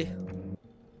daisy.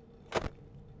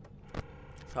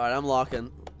 Alright, I'm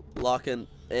locking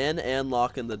in and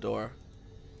locking the door.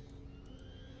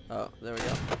 Oh, there we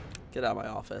go. Get out of my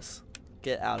office.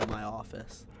 Get out of my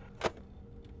office.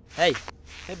 Hey,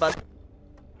 bud.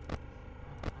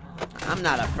 I'm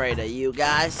not afraid of you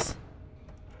guys.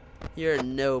 You're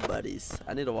nobodies.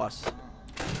 I need to watch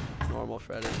normal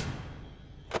Freddy.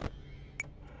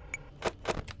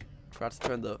 Forgot to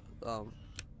turn the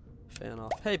fan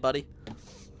off. Hey, buddy.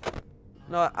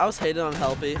 No, I was hating on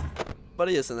Helpy, but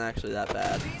he isn't actually that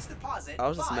bad. I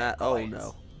was just mad. Oh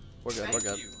no, we're good. We're good.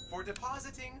 Thank you for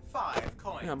depositing 5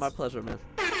 coins. Yeah, my pleasure, man.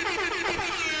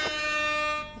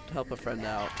 Help a friend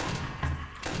out.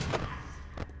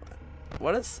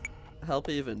 What does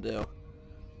Helpy even do?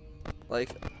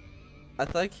 Like, I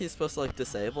think he's supposed to like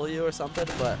disable you or something,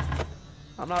 but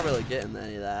I'm not really getting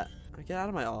any of that. Get out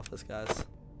of my office, guys.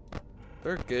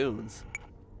 They're goons.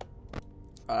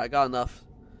 Alright, I got enough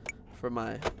for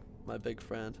my big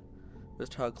friend.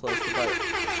 Just hug close to bite.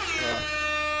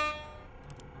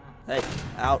 Hey,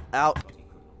 out.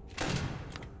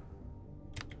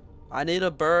 I need a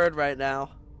bird right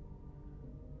now.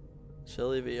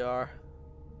 Chili VR.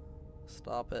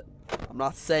 Stop it. I'm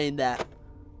not saying that.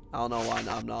 I don't know why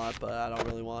I'm not, but I don't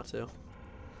really want to.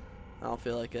 I don't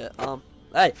feel like it.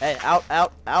 Hey,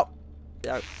 out.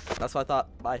 Yeah, that's what I thought.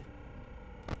 Bye.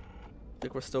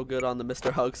 Think we're still good on the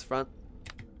Mr. Hugs front.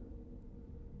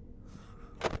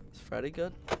 Is Freddy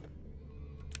good?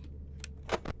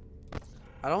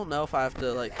 I don't know if I have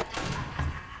to like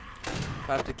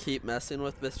keep messing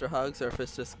with Mr. Hugs or if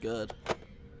it's just good.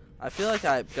 I feel like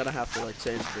I'm gonna have to like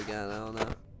change it again. I don't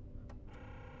know.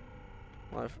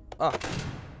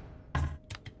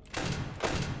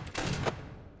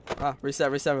 Reset.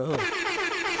 Ugh.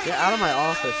 Get out of my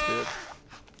office, dude.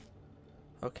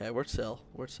 Okay, we're chill.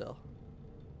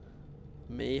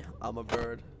 Me, I'm a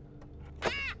bird.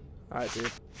 Alright,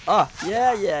 dude.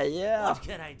 Yeah. What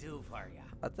can I do for you?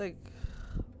 I think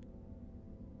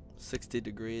 60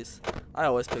 degrees. I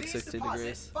always pick 60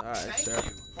 degrees. Alright, sure.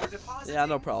 Yeah,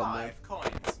 no problem, man.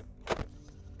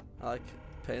 I like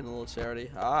paying a little charity.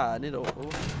 I need a... Ooh.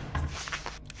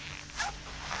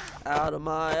 Out of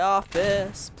my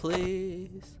office,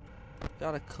 please.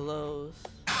 Gotta close.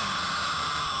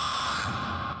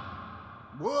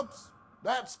 Whoops.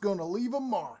 That's gonna leave a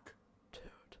mark. Dude.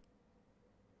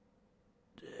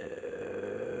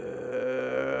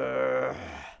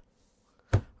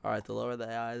 Alright, the lower the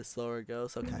AI, the slower it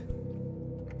goes. Okay.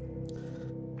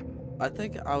 I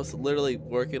think I was literally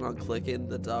working on clicking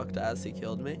the duct as he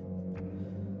killed me.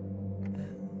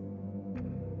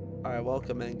 Alright,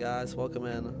 welcome in, guys. Welcome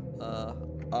in. I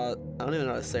don't even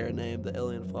know how to say her name, the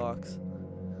alien fox.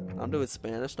 I'm doing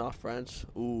Spanish, not French.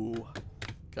 Ooh.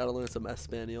 Gotta learn some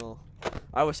Espanol.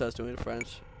 I wish I was doing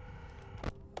French.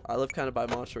 I live kind of by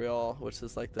Montreal, which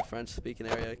is like the French-speaking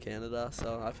area of Canada,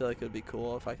 so I feel like it would be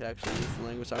cool if I could actually use the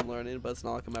language I'm learning, but it's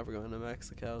not like I'm ever going to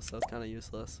Mexico, so it's kind of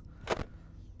useless.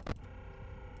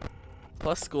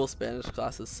 Plus, school Spanish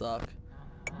classes suck.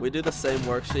 We do the same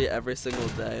worksheet every single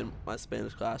day in my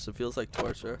Spanish class. It feels like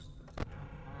torture.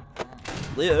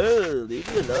 Leo, leave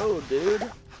me alone, dude.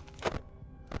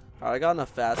 Alright, I got enough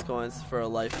fast coins for a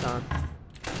lifetime.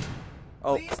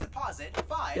 Oh. Please deposit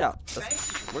 5. Yeah, Thank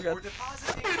you we're good. for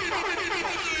depositing 5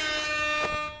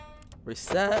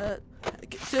 Reset.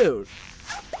 Dude.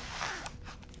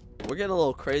 We're getting a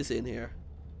little crazy in here.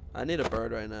 I need a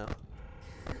bird right now.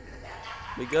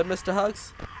 We good, Mr.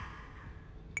 Hugs?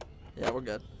 Yeah, we're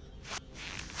good.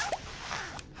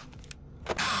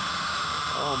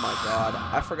 Oh my god.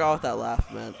 I forgot what that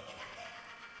laugh meant.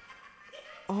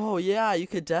 Oh yeah, you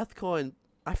could death coin.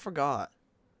 I forgot.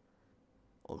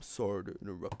 I'm sorry to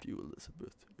interrupt you,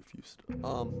 Elizabeth. If you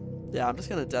yeah, I'm just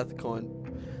gonna death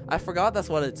coin. I forgot that's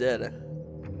what it did.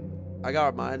 I got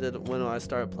reminded when I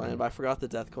started playing, but I forgot the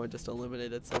death coin just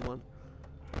eliminated someone.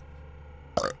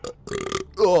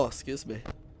 Oh, excuse me.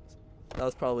 That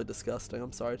was probably disgusting.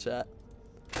 I'm sorry, chat.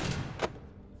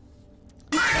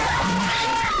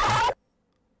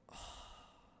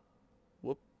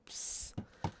 Whoops.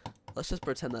 Let's just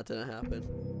pretend that didn't happen.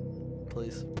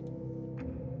 Please.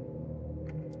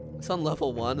 It's on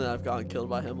level 1 and I've gotten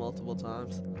killed by him multiple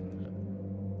times.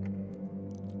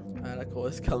 Alright,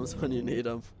 always comes when you need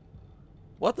him.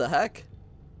 What the heck?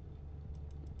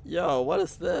 Yo, what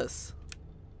is this?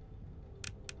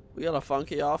 We got a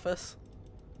funky office?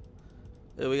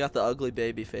 Yeah, we got the ugly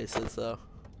baby faces though.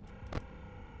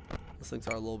 Those things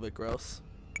are a little bit gross.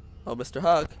 Oh, Mr.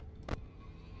 Hug.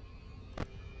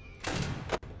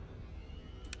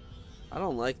 I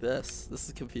don't like this. This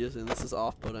is confusing. This is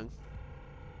off-putting.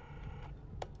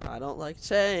 I don't like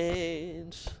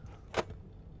change.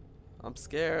 I'm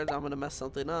scared I'm gonna mess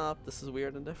something up. This is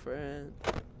weird and different.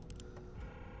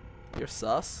 You're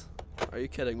sus? Are you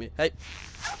kidding me? Hey!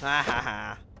 Ha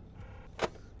ha ha!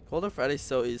 Golden Freddy's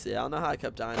so easy. I don't know how I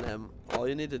kept dying to him. All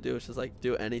you need to do is just like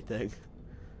do anything.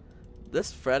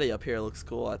 This Freddy up here looks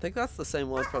cool. I think that's the same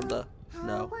one from the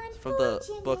from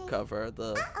the book cover.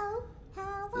 The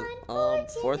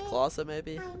fourth closet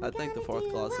maybe. I think the fourth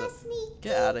closet.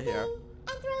 Get out of here.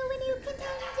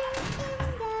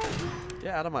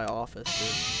 Get out of my office,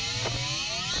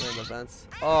 dude. I'm in the vents.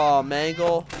 Oh,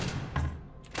 Mangle.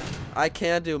 I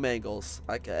can do Mangles.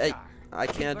 I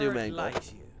can do Mangle.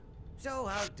 So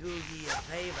I'll do ye a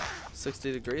favor.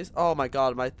 60 degrees? Oh my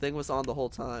god, my thing was on the whole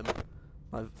time.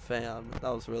 My fan. That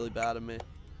was really bad of me.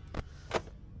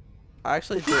 I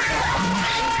actually did.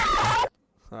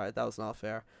 Alright, that was not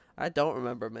fair. I don't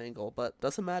remember Mangle, but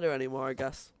doesn't matter anymore, I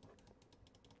guess.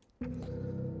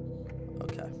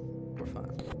 Okay, we're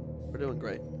fine. We're doing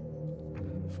great.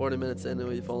 40 minutes in and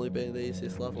we've only been in the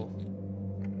easiest level.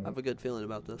 I have a good feeling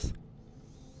about this.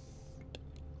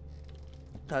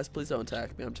 Guys, please don't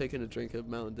attack me. I'm taking a drink of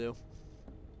Mountain Dew.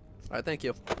 Alright, thank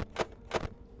you.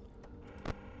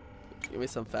 Give me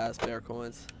some fast bear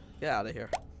coins. Get out of here.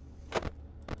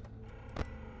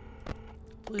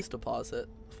 Please deposit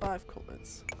 5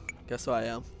 coins. Guess who I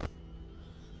am?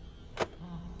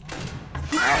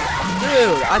 Ow.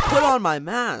 Dude, I put on my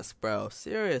mask, bro.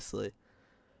 Seriously.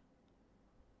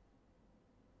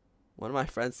 One of my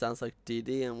friends sounds like Dee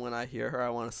Dee, and when I hear her, I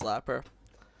want to slap her.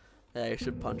 Yeah, you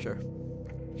should punch her.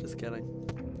 Just kidding.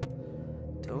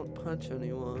 Don't punch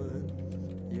anyone.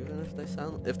 Even if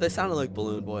they sounded like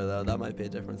Balloon Boy though, that might be a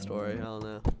different story. I don't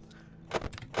know.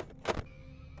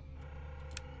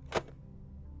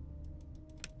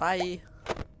 Bye.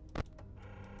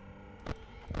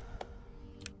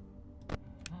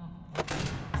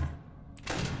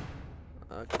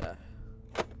 Okay.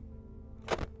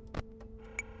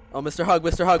 Oh, Mr. Hug,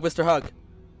 Mr. Hug, Mr. Hug.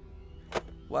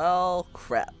 Well,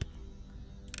 crap.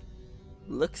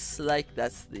 Looks like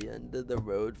that's the end of the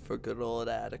road for good old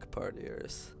attic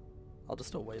partiers. I'll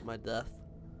just await my death.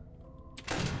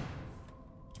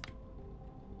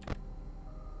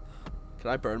 Can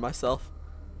I burn myself?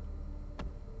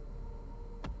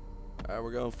 Alright,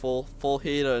 we're going full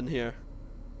heat in here.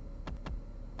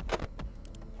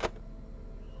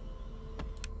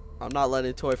 I'm not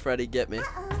letting Toy Freddy get me.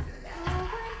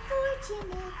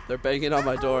 They're banging on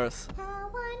my doors.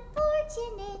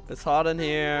 It's hot in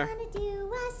here. I'm gonna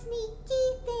do a sneaky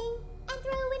thing and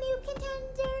throw a new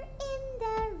contender in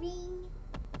the ring.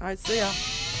 Alright, see ya.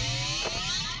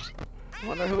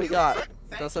 Wonder who we got.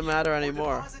 Doesn't matter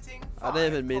anymore. I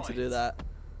didn't even mean to do that.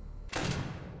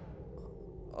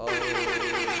 Oh,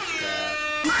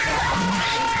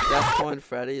 crap. Death coin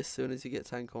Freddy as soon as you get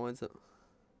 10 coins.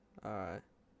 Alright.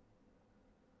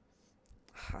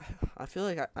 I feel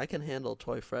like I can handle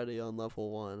Toy Freddy on level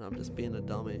 1. I'm just being a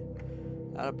dummy.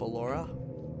 Out of Ballora?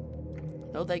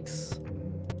 No thanks.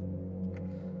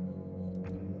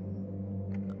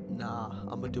 Nah,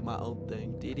 I'm gonna do my own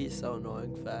thing. Dee Dee's so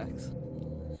annoying, facts.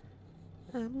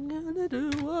 I'm gonna do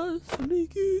a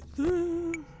sneaky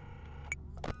thing.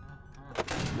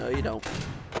 No, you don't.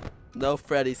 No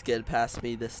Freddy's getting past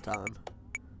me this time.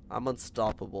 I'm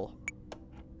unstoppable.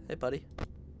 Hey, buddy.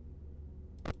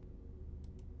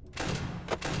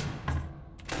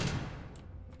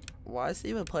 Why is he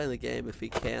even playing the game if he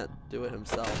can't do it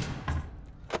himself?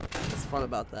 What's fun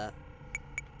about that?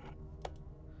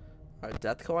 Alright,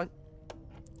 death coin.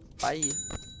 Bye.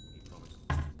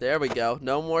 There we go.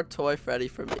 No more Toy Freddy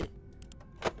for me.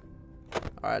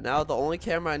 Alright, now the only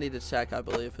camera I need to check, I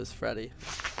believe, is Freddy.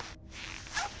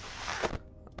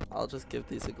 I'll just give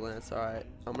these a glance. Alright,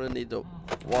 I'm gonna need to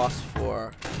watch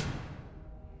for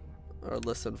or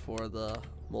listen for the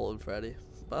Molten Freddy.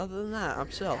 But other than that, I'm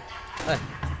chill. Hey,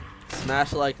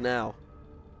 smash like now.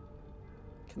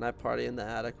 Can I party in the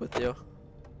attic with you?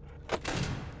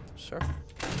 Sure.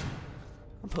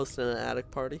 I'm hosting an attic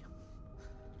party.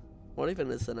 What even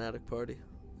is an attic party?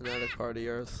 An attic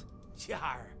partiers.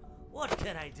 Jar, what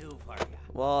can I do for you?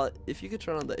 Well, if you could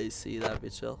turn on the AC, that'd be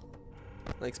chill.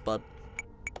 Thanks, bud.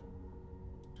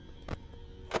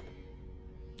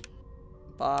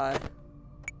 Bye.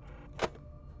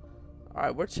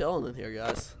 Alright, we're chilling in here,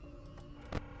 guys.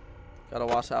 Gotta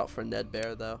watch out for Ned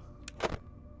Bear, though.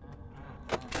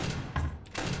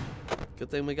 Good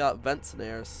thing we got vent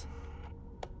snares.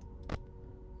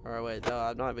 Alright, wait, no,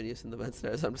 I'm not even using the vent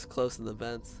snares. I'm just closing the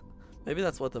vents. Maybe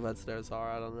that's what the vent snares are,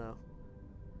 I don't know.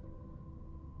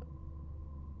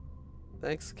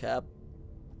 Thanks, Cap.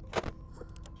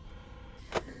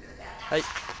 Hey.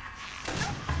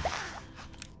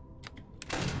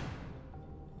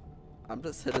 I'm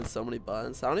just hitting so many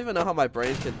buttons. I don't even know how my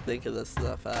brain can think of this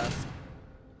that fast.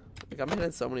 Like, I'm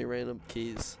hitting so many random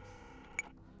keys.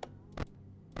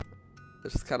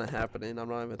 It's just kind of happening. I'm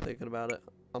not even thinking about it.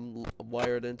 I'm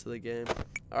wired into the game.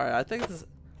 Alright, I think this...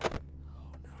 Oh,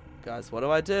 no. Guys, what do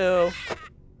I do?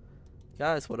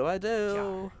 Guys, what do I do?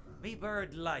 Jar, me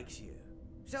bird likes you,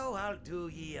 so I'll do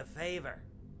ye a favor.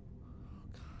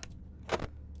 Oh, God.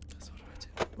 Guys, what do I do?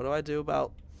 What do I do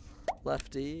about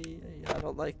Lefty? I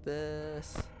don't like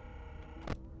this.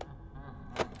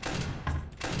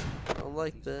 I don't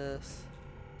like this.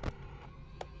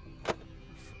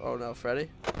 Oh no,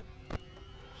 Freddy?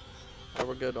 Oh,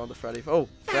 we're good on the Freddy. Oh,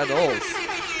 Freddles.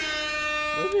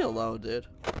 Leave me alone, dude.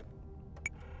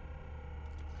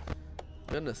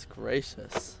 Goodness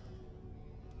gracious.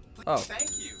 Oh.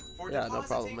 Thank you for Yeah, no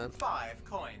problem, depositing man. 5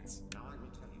 coins. Now I will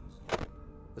tell you a story.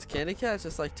 Does Candy Cat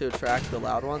just like to attract the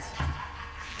loud ones?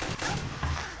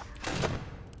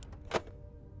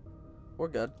 We're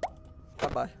good.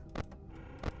 Bye-bye.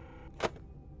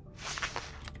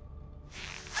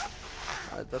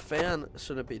 Alright, the fan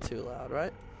shouldn't be too loud,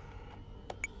 right?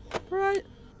 Right?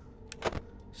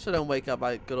 Shouldn't wake up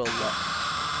my good old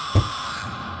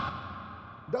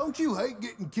Don't you hate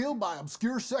getting killed by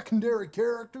obscure secondary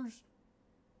characters?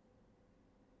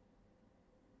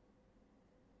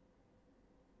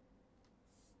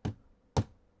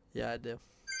 Yeah, I do.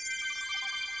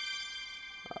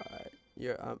 Alright,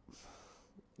 you're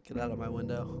get out of my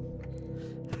window.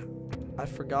 I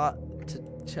forgot to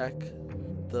check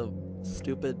the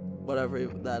stupid whatever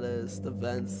that is, the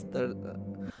vents.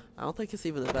 I don't think it's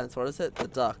even the vents. What is it? The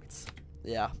ducts.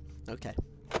 Yeah. Okay.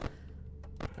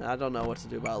 I don't know what to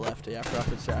do about Lefty. I forgot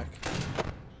to check.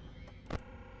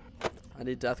 I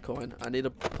need Death Coin. I need to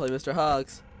play Mr.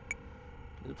 Hugs.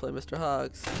 I need to play Mr.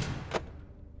 Hugs.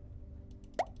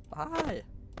 Bye.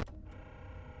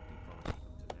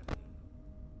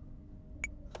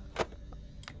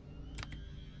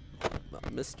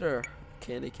 Mr.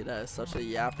 Candy Cadet is such a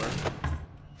yapper.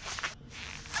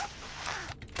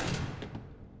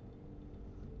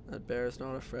 Ned Bear is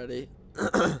not a Freddy.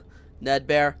 Ned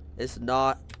Bear is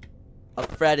not a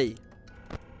Freddy.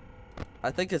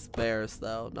 I think it's bears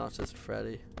though, not just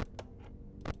Freddy.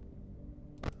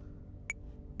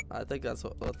 I think that's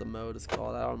what the mode is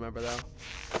called. I don't remember though.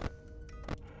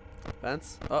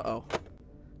 Vents? Uh-oh.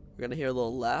 We're gonna hear a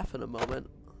little laugh in a moment.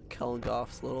 Kellen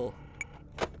Goff's little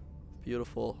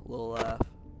beautiful little laugh.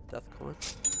 Death coin.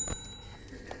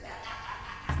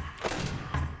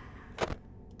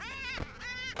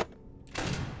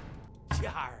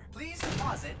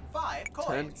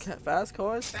 10 fast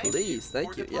coins? Please,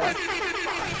 thank you. Yeah.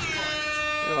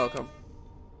 You're welcome.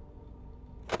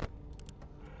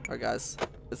 Alright guys,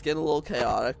 it's getting a little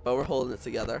chaotic, but we're holding it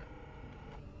together.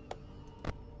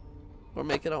 We're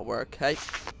making it work. Hey.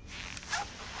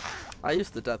 I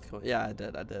used the death coin. Yeah, I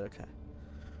did, okay.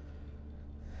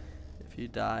 If you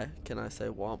die, can I say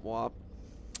womp womp?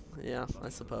 Yeah, I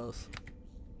suppose.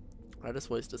 I just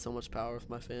wasted so much power with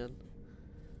my fan.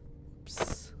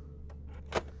 Oops.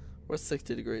 We're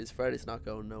 60 degrees. Freddy's not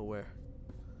going nowhere.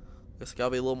 Guess I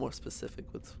gotta be a little more specific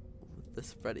with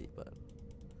this Freddy, but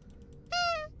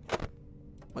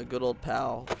my good old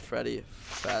pal, Freddy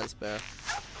Fazbear.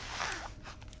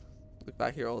 Look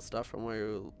back at your old stuff from where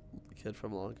you were a kid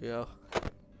from long ago.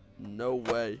 No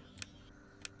way.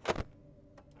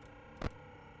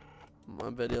 My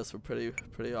videos were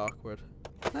pretty awkward.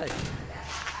 Hey.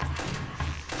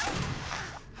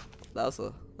 That was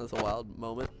a wild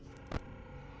moment.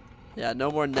 Yeah, no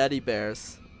more Netty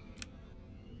bears.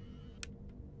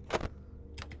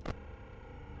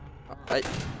 Alright.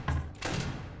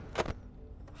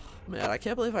 Man, I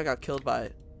can't believe I got killed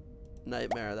by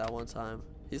Nightmare that one time.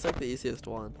 He's like the easiest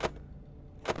one.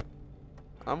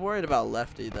 I'm worried about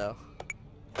Lefty though.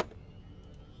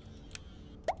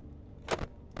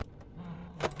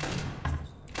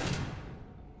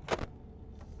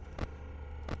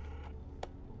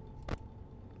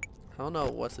 I don't know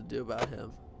what to do about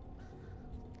him.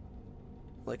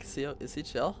 Like, is he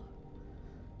chill?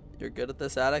 You're good at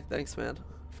this, addict? Thanks, man.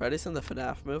 Freddy's in the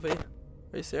FNAF movie?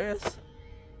 Are you serious?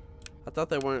 I thought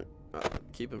they weren't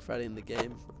keeping Freddy in the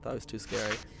game. I thought it was too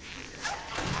scary.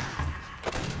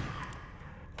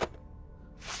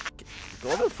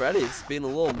 Golden Freddy's being a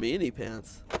little meanie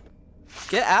pants.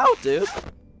 Get out, dude!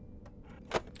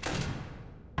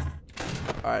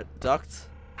 Alright, ducked.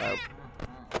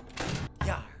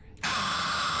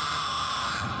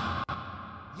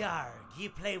 Yarg, you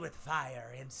play with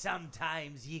fire and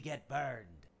sometimes you get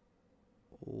burned.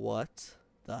 What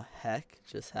the heck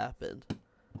just happened?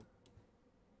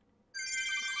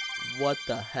 What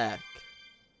the heck?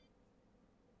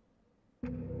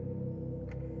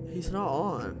 He's not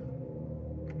on.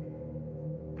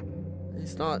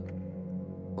 He's not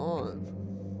on.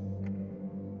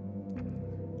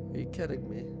 Are you kidding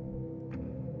me?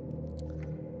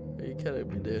 Are you kidding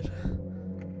me, dude?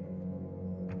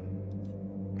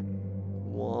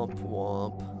 Womp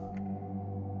womp.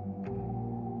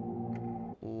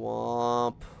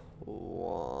 Womp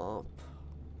womp.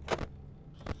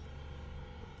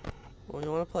 Well,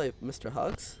 you wanna play Mr.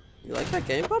 Hugs? You like that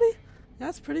game, buddy?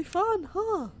 That's pretty fun,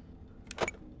 huh?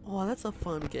 Oh, that's a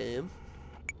fun game.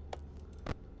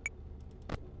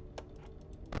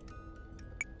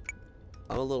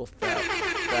 I'm a little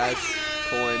fast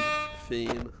coin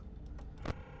fiend.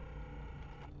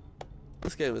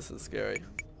 This game isn't scary.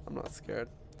 I'm not scared.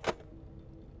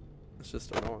 It's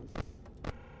just annoying. I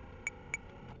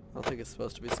don't think it's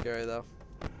supposed to be scary though.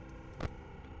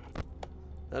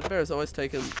 That bear's always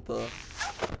taking the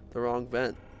wrong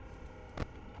vent.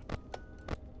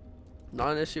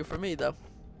 Not an issue for me though.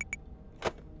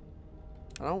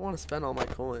 I don't want to spend all my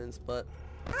coins, but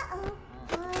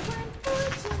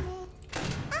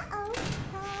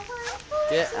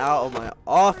get out of my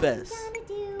office.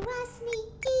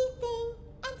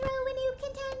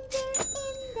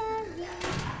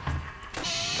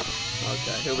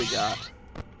 Okay, who we got?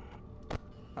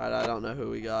 Alright, I don't know who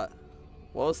we got.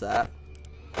 What was that?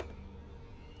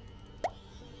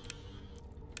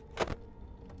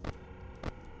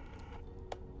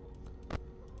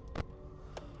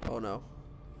 Oh no.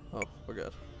 Oh, we're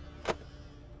good.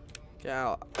 Get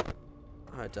out.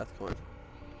 Alright, death coin.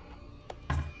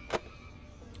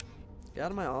 Get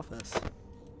out of my office.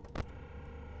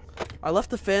 I left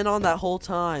the fan on that whole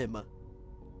time.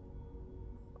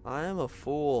 I am a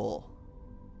fool.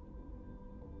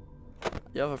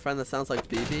 You have a friend that sounds like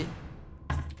BB?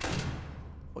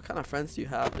 What kind of friends do you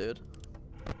have, dude?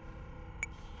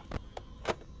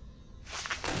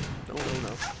 No.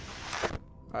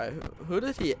 Alright, who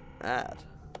did he add?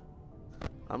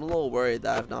 I'm a little worried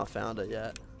that I've not found it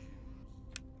yet.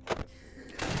 I'm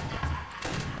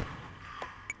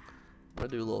gonna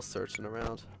do a little searching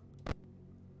around.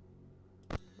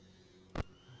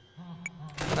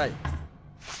 Hey.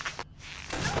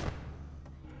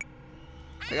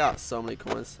 I got so many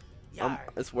coins.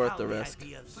 It's worth the risk.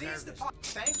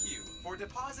 Thank you for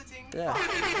depositing. Yeah,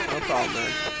 no problem,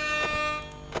 man.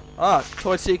 Ah,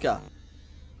 Toy Chica.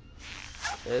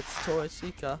 It's Toy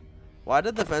Chica. Why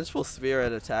did the Vengeful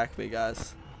Spirit attack me,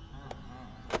 guys?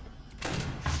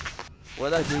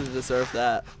 What did I do to deserve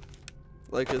that?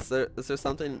 Like, is there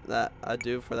something that I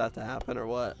do for that to happen, or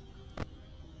what?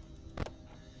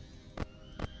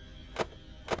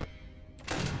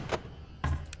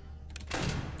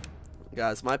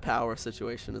 Guys, my power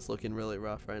situation is looking really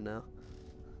rough right now.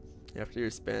 After you're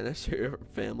Spanish, your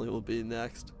family will be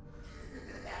next.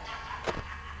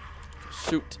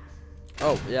 Shoot.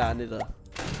 Oh, yeah, I need to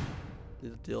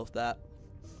deal with that.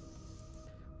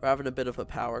 We're having a bit of a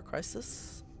power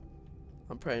crisis.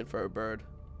 I'm praying for a bird.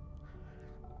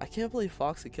 I can't believe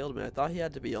Foxy killed me. I thought he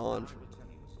had to be on.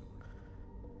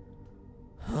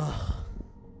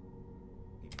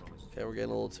 Okay, we're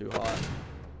getting a little too hot.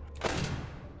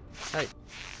 Hey.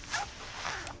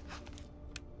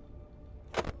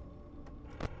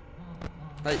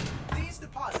 Hey. Please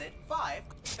deposit 5.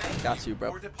 Thank Got you,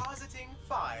 bro. for depositing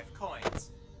 5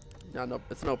 coins. No,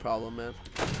 it's no problem, man.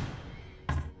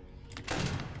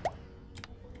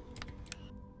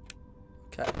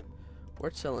 Okay. We're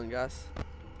chilling, guys.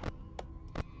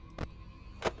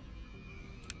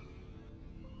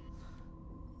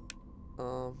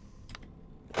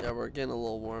 Yeah, we're getting a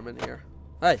little warm in here.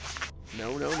 Hey!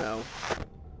 No, no, no.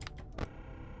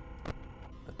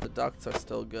 But the ducts are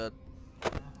still good.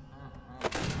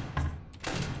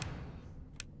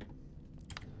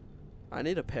 I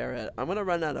need a parrot. I'm gonna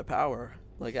run out of power.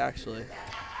 Like, actually.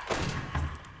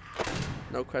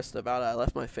 No question about it. I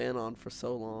left my fan on for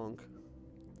so long.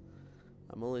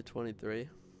 I'm only 23.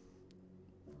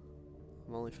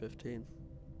 I'm only 15.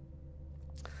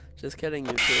 Just kidding,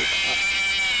 YouTube.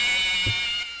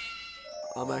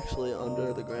 I'm actually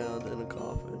under the ground in a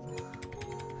coffin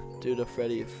due to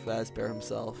Freddy Fazbear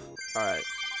himself. Alright.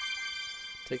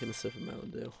 Taking a sip of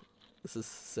Mountain Dew. This is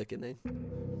sickening.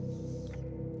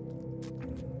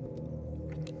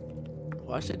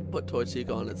 Why should I put Toy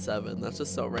Chico on at 7? That's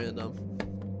just so random.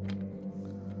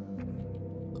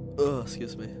 Ugh,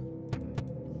 excuse me.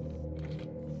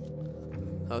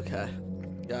 Okay.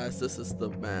 Guys, this is the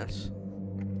match.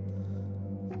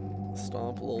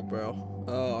 Stomp, little bro.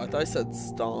 Oh, I thought I said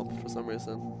stomp for some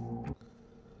reason.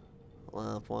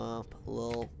 Womp womp,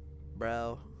 little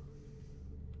bro.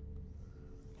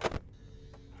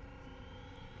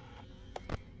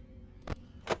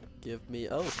 Give me,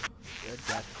 oh, a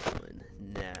death coin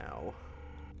now.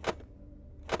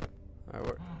 Alright,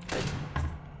 we're, hey.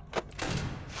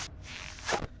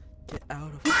 Get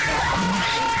out of here.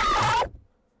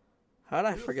 How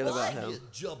did I forget about him? I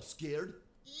get jump scared.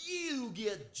 You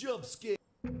get jump scared.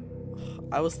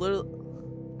 I was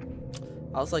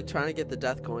like trying to get the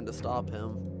death coin to stop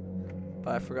him,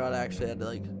 but I forgot I actually had to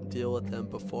like deal with him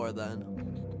before then.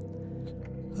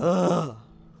 Ugh.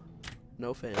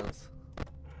 No fans.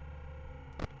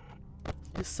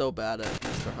 He's so bad at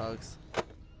Mr. Hugs.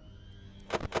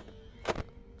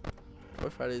 Toy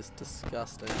Freddy's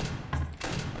disgusting.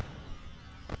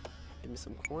 Give me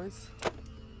some coins.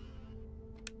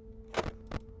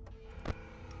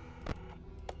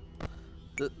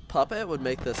 The Puppet would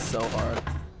make this so hard.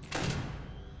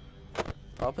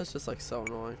 Puppet's just like so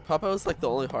annoying. Puppet was like the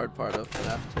only hard part of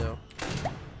FNAF 2.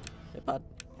 Hey bud.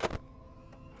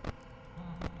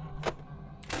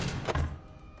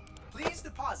 Please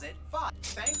deposit 5.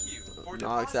 Thank you for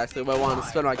Not exactly what I wanted to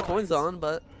spend my coins on,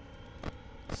 but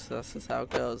that's just how it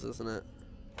goes, isn't it?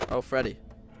 Oh, Freddy.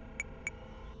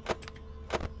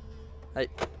 Hey.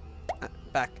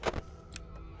 Back.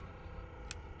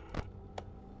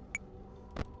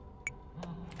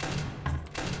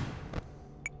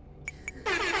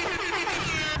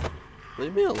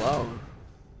 Leave me alone.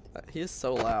 He is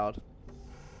so loud.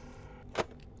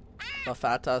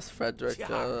 Fatas Frederick.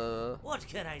 What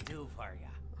can I do for you?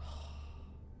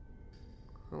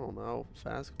 I don't know.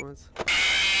 Fast coins.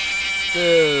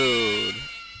 Dude.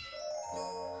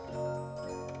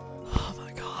 Oh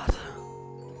my god.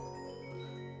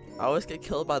 I always get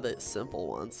killed by the simple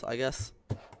ones. I guess.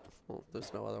 Well,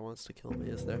 there's no other ones to kill me,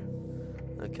 is there?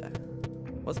 Okay.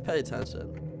 Let's pay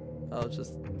attention. Oh,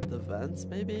 just the vents,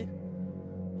 maybe?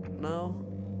 No?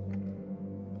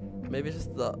 Maybe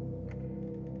just the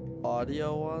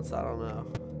audio ones? I don't know.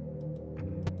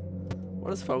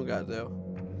 What does phone guy do?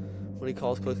 When he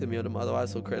calls, quickly mute him,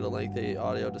 otherwise he'll create a lengthy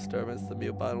audio disturbance. The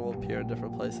mute button will appear in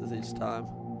different places each time.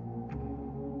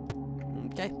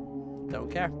 Okay.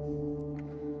 Don't care.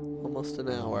 Almost an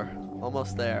hour.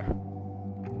 Almost there.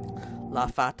 La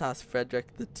Fatas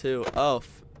Frederick the 2. Oh.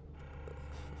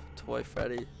 Toy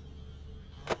Freddy.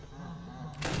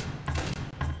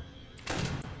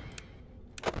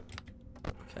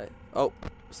 Okay. Oh,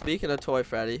 speaking of Toy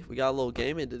Freddy, we got a little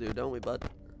gaming to do, don't we, bud?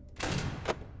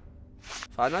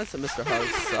 Five Nights at Mr.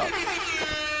 Hugs sucks.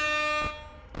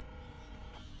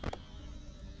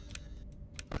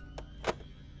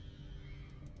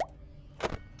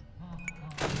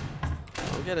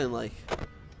 I'm getting like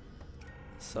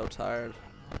so tired.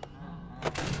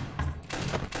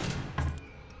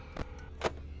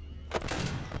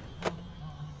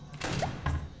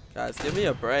 Guys, give me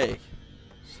a break.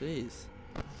 Jeez.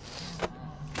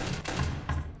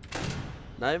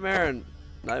 Nightmare and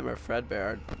Nightmare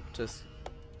Fredbear are just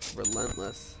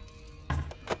relentless.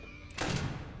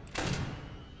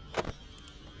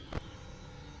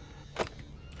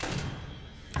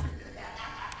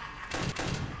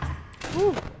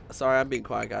 Whew. Sorry, I'm being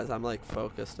quiet, guys. I'm like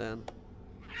focused in.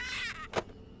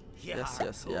 Yes,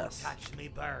 yes, yes. Touch me,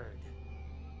 bird.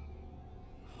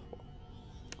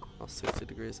 Oh, 60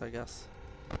 degrees, I guess.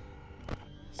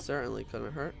 Certainly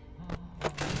couldn't hurt.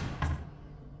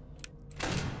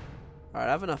 Alright,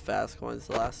 I have enough fast coins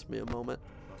to last me a moment.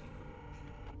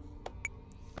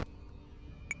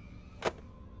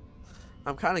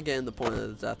 I'm kind of getting the point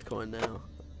of the death coin now.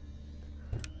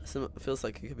 It feels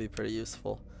like it could be pretty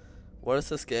useful. What is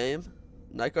this game?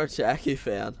 Nightguard Jackie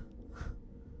fan.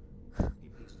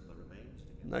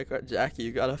 Nightguard Jackie,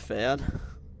 you got a fan?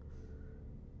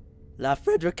 La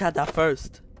Fredricada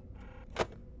first.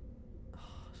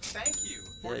 Thank you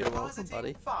for Yeah, you're welcome, depositing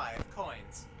buddy. 5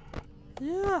 coins.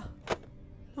 Yeah,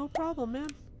 no problem, man.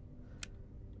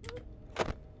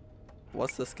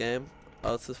 What's this game?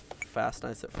 Oh, it's this Fast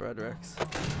Nights at Frederick's.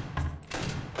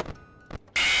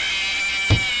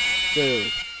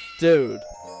 Dude.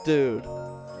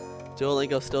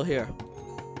 Duolingo's still here.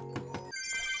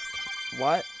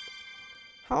 What?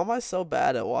 How am I so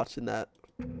bad at watching that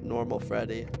normal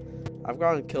Freddy? I've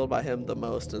gotten killed by him the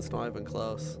most, and it's not even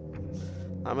close.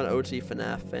 I'm an OG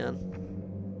FNAF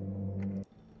fan.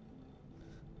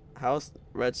 How's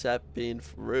Red Chap being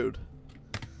rude?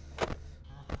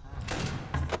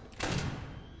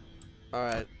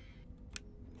 Alright.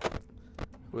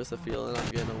 Who has the feeling I'm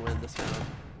gonna win this round?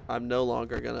 I'm no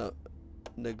longer gonna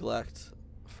neglect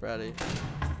Freddy.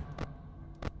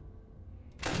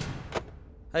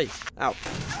 Hey, ow.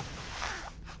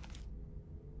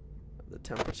 The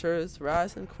temperature is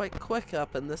rising quite quick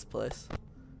up in this place.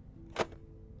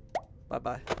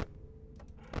 Bye-bye.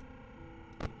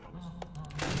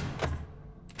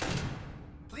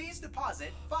 Please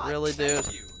deposit 5. Really, dude?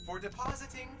 Thank you for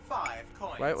depositing 5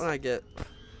 coins. Right when I get...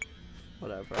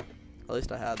 whatever. At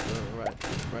least I had the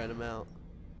right amount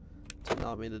to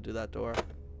not me to do that door.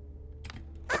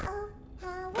 Uh-oh,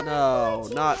 how No,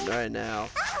 unfortunate. not right now.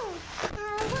 Oh,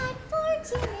 how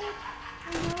unfortunate.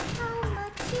 I know how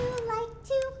much you like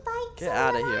to fight. Get so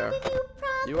outta I here. add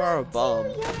a new You are a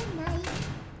problem bum. to your night.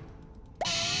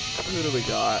 Who do we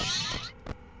got?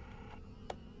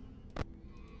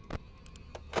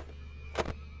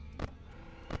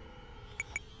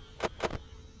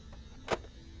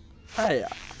 Hey,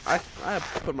 I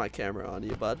put my camera on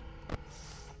you, bud.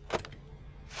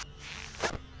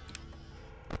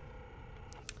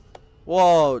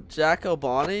 Whoa, Jacko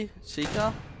Bonnie?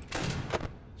 Chica?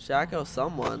 Jacko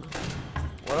someone.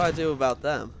 What do I do about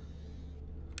them?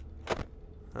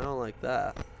 I don't like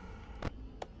that.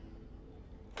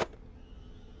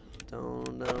 No.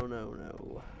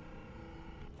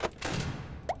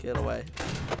 Get away.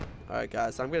 Alright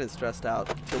guys, I'm getting stressed out.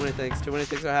 Too many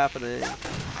things are happening.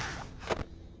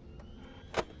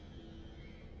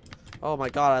 Oh my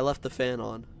god, I left the fan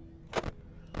on.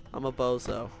 I'm a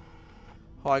bozo.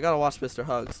 Oh, I gotta watch Mr.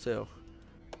 Hugs too.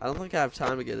 I don't think I have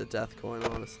time to get a death coin,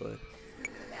 honestly.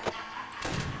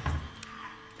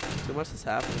 Too much is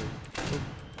happening. Oop.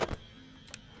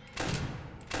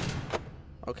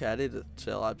 Okay, I need to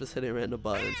chill. I'm just hitting random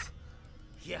buttons.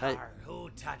 Yar,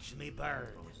 who touched me,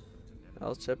 bird?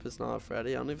 El Chip is not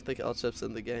Freddy. I don't even think El Chip's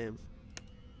in the game.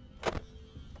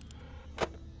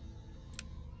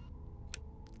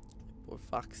 Or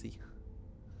Foxy.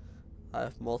 I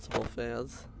have multiple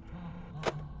fans.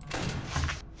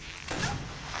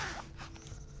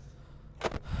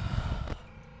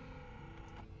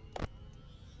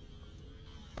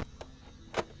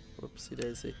 Whoopsie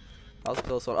daisy. That was a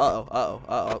close one.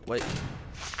 Uh-oh. Wait.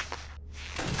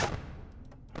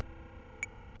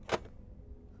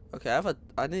 Okay,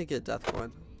 I need to get a death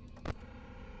coin.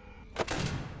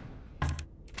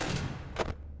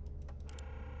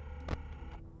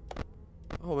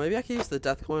 Oh, maybe I can use the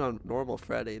death coin on normal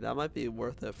Freddy. That might be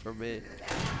worth it for me.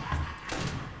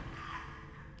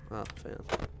 Oh, fan.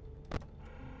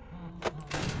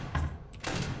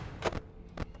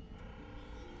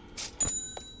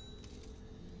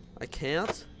 I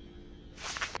can't?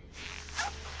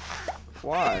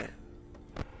 Why?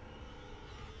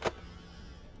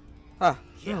 Ah.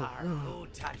 Yar, who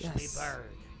touched me, Yes.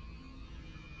 bird?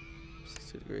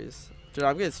 62 degrees. Dude,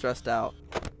 I'm getting stressed out.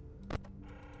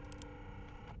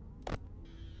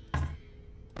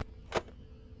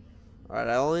 Alright,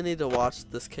 I only need to watch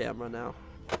this camera now.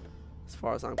 As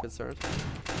far as I'm concerned.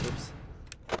 Oops.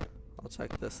 I'll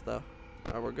check this though.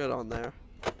 Alright, we're good on there.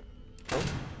 Oh.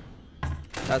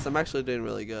 Guys, I'm actually doing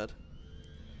really good.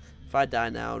 If I die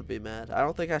now, I'd be mad. I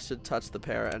don't think I should touch the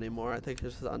parrot anymore. I think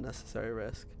it's just unnecessary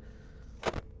risk.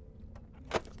 I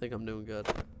think I'm doing good.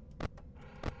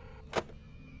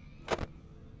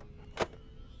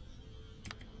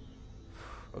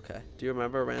 Okay. Do you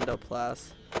remember Rando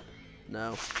Plas?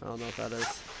 No. I don't know what that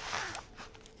is.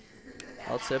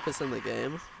 I'll chip is in the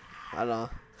game. I don't know.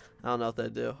 I don't know what they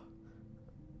do.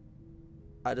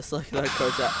 I just like that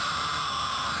coach out.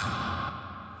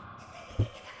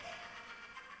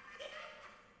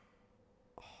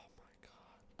 Oh my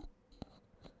god.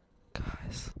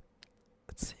 Guys,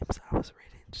 it seems I was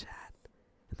reading chat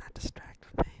and that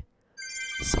distracted me.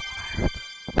 So when I heard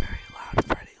the very loud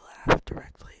Freddy laugh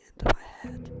directly into my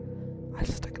head, I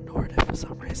just ignored it for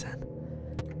some reason.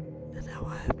 And now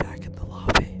I am back in the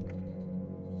lobby.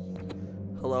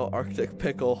 Hello, Arctic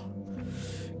Pickle.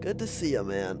 Good to see you,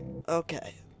 man.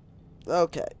 Okay.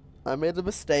 Okay. I made a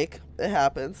mistake. It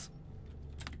happens.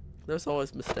 There's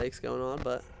always mistakes going on,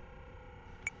 but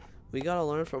we gotta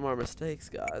learn from our mistakes,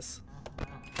 guys.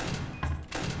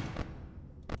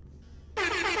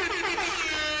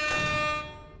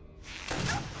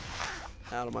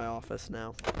 Out of my office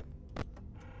now.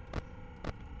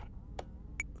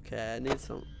 Okay, I need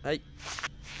some. Hey,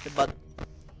 bud.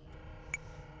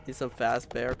 Need some fast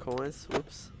bear coins.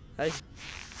 Whoops. Hey.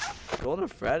 Golden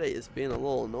Freddy is being a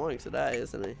little annoying today,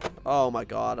 isn't he? Oh my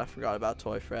god, I forgot about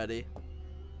Toy Freddy.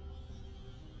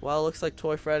 Well, it looks like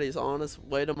Toy Freddy's on his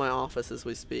way to my office as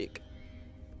we speak.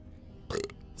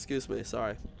 Excuse me,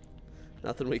 sorry.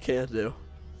 Nothing we can't do.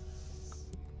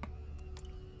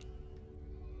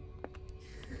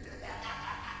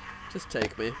 Just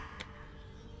take me.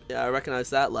 Yeah, I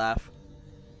recognize that laugh.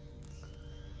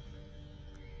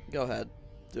 Go ahead.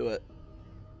 Do it.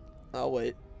 I'll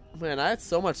wait. Man, I had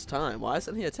so much time. Why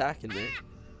isn't he attacking me?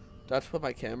 Do I have to put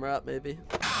my camera up, maybe?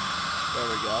 There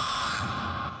we go.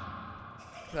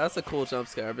 That's a cool jump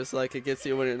scare. Just like it gets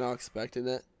you when you're not expecting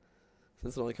it.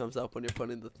 Since it only comes up when you're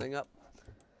putting the thing up.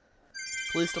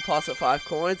 Police deposit 5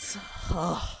 coins.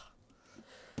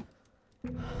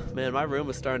 Man, my room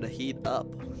is starting to heat up.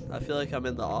 I feel like I'm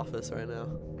in the office right now.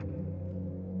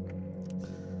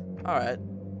 Alright.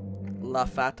 La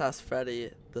Fatas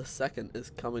Freddy the second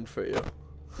is coming for you.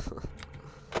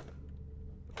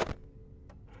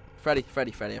 Freddy, I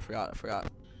forgot.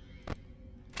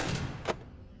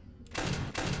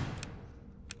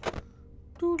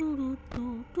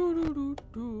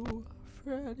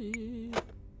 Freddy.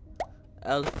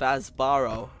 El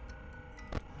Fazbaro.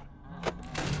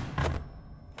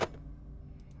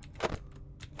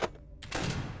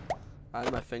 I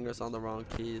had my fingers on the wrong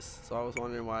keys, so I was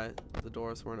wondering why the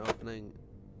doors weren't opening.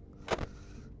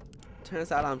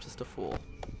 Turns out I'm just a fool.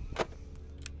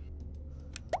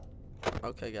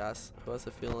 Okay guys, who has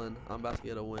a feeling I'm about to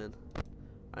get a win?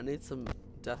 I need some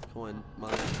death coin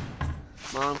money.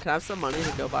 Mom, can I have some money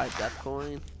to go buy a death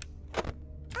coin?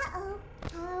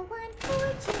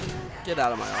 Get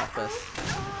out of my office.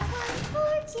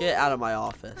 Get out of my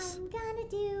office. I'm gonna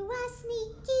do a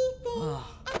sneaky thing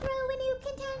and throw a new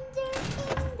contender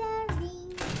in the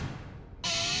ring.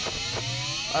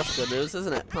 That's good news,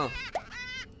 isn't it? Huh.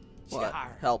 What?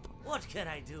 Jar, Help. What can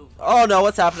I do for Oh no,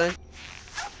 what's happening?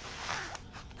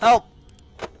 Help!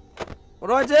 What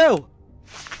do I do?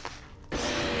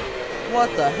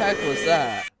 What the heck was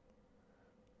that?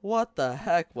 What the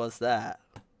heck was that?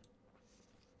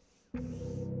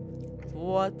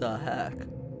 What the heck?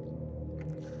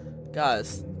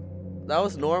 Guys, that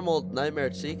was normal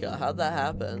Nightmare Chica. How'd that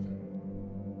happen?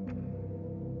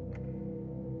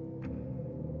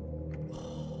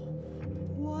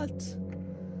 What?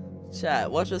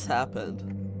 Chat, what just happened?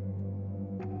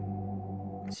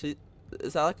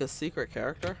 Is that like a secret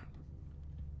character?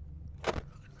 Leave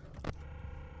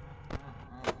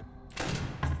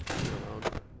me alone.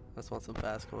 I just want some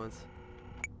fast coins.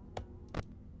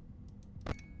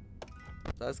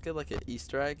 Did I just get like an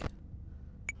Easter egg?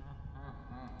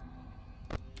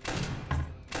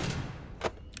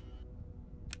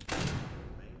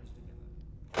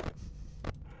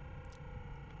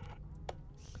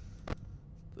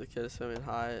 The kid is swimming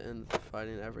high and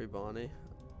fighting every Bonnie.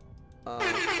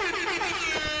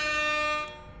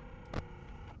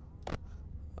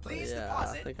 Please yeah,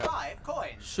 deposit 5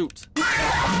 coins. Shoot.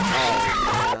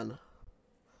 Oh man.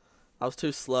 I was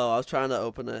too slow. I was trying to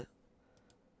open it.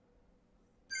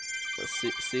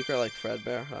 Secret like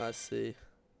Fredbear. I see.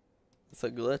 It's a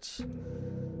glitch.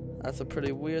 That's a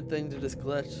pretty weird thing to just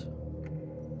glitch.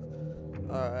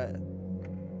 Alright.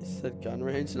 You said gun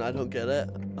range and I don't get it.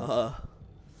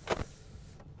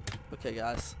 Okay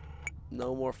guys.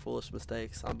 No more foolish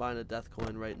mistakes. I'm buying a death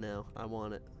coin right now. I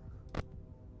want it.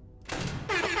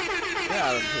 Get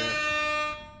out of here.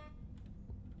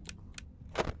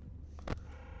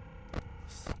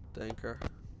 Stinker.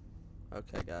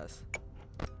 Okay, guys.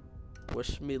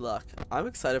 Wish me luck. I'm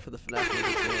excited for the FNAF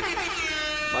movie too.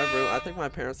 My room, I think my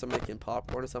parents are making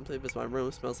popcorn or something because my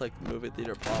room smells like movie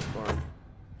theater popcorn.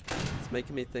 It's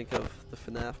making me think of the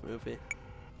FNAF movie.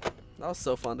 That was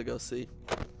so fun to go see.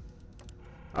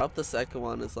 I hope the second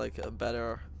one is like a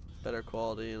better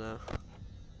quality, you know.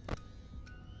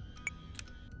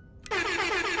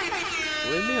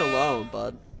 Leave me alone,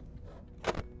 bud.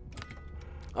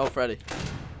 Oh, Freddy.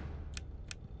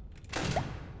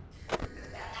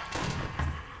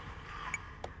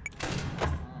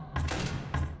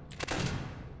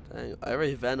 Dang,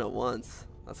 every vent at once.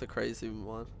 That's a crazy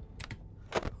one.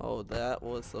 Oh, that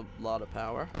was a lot of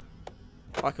power.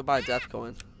 Oh, I could buy a death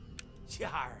coin.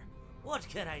 Jar, what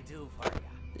can I do for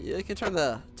you? You can turn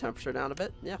the temperature down a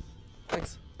bit. Yeah,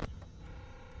 thanks.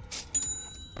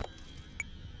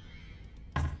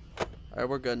 Alright,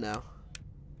 we're good now.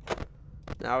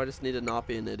 Now I just need to not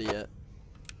be an idiot.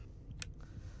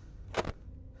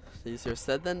 Easier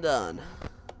said than done.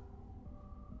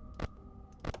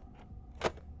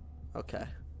 Okay.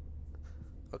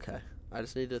 Okay. I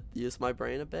just need to use my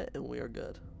brain a bit and we are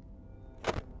good.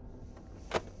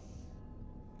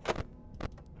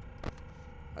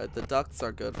 Alright, the ducts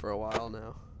are good for a while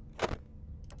now.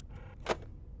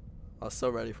 I was so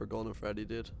ready for Golden Freddy,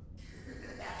 dude.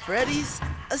 Freddy's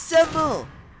assemble!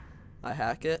 I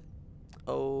hack it.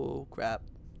 Oh, crap.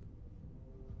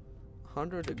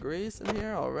 100 degrees in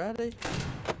here already?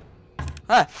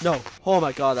 Ah, no. Oh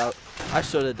my god, I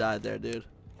should have died there, dude.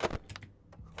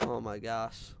 Oh my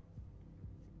gosh.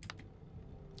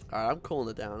 Alright, I'm cooling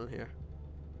it down in here.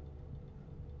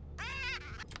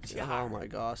 Jar, Oh my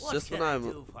gosh, what just can when I I'm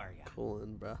do for ya?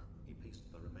 cooling, bruh. He pieced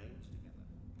the remains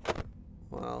together.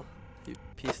 Well, he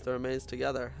pieced the remains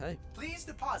together. Hey, Please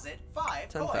deposit 5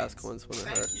 10 coins. fast coins wouldn't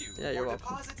Thank hurt. you Yeah, for you're welcome.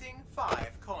 depositing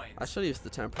 5 coins. I should have used the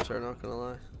temperature, not gonna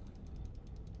lie.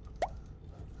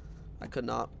 I could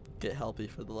not get healthy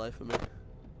for the life of me.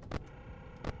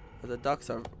 But the ducks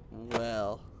are,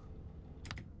 well,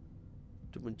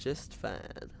 doing just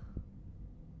fine.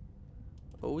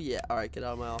 Oh yeah, alright, get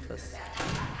out of my office.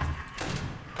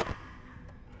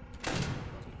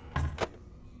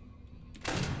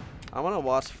 I want to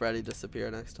watch Freddy disappear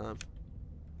next time.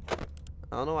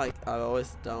 I don't know, I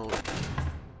always don't.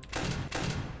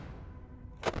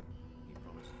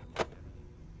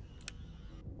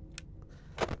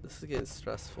 This is getting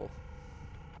stressful.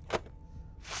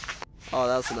 Oh,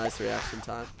 that was a nice reaction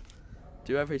time.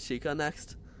 Do every Chica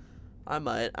next? I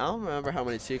might. I don't remember how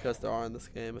many Chicas there are in this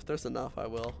game. If there's enough, I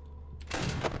will.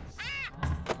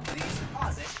 Please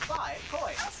deposit 5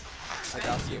 coins. I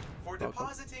got Thank you. for Welcome.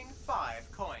 depositing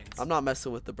 5 coins. I'm not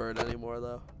messing with the bird anymore,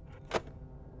 though.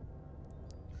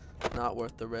 Not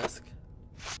worth the risk.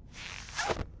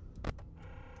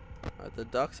 Alright, the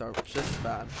ducks are just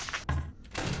bad.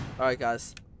 Alright,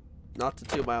 guys. Not to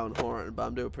toot my own horn, but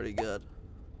I'm doing pretty good.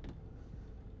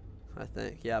 I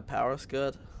think. Yeah, power's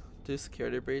good. Do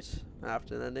security breach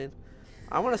after an ending.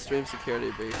 I want to stream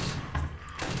security breach.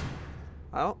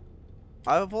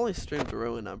 I've only streamed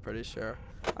Ruin, I'm pretty sure.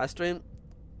 I streamed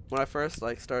when I first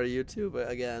like started YouTube, but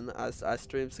again, I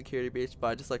streamed security breach, but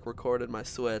I just like recorded my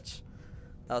Switch.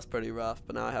 That was pretty rough,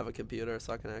 but now I have a computer,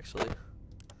 so I can actually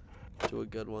do a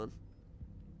good one.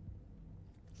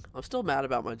 I'm still mad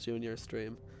about my junior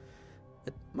stream.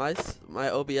 My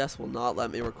OBS will not let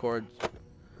me record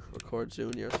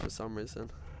juniors for some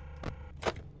reason.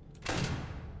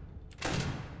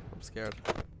 I'm scared.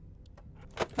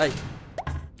 Hey,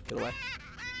 get away.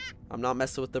 I'm not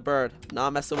messing with the bird.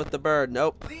 Not messing with the bird.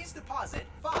 Nope. Please deposit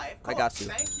 5 coins. I got you.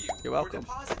 Thank you You're welcome. for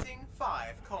depositing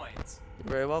 5 coins. You're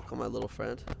very welcome, my little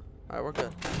friend. Alright, we're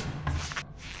good.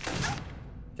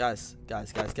 Guys.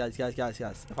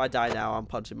 If I die now,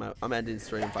 I'm ending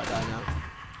stream if I die now.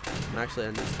 I'm actually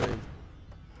ending stream.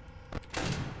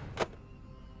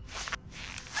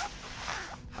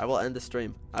 I will end the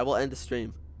stream. I will end the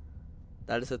stream.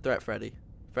 That is a threat, Freddy.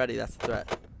 Freddy, that's a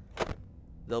threat.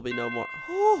 There'll be no more.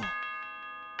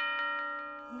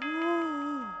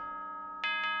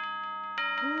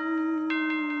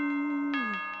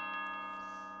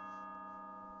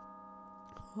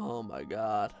 Oh my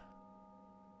god.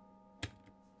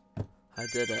 I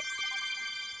did it.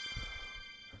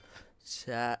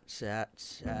 Chat.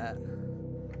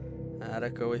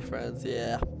 Attic, are we friends?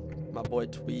 Yeah. My boy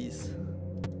Tweez.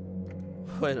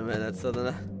 Wait a minute, so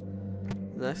the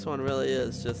next one really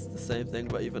is just the same thing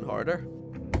but even harder?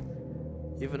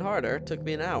 Even harder. Took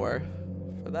me an hour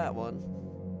for that one.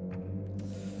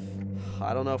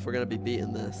 I don't know if we're gonna be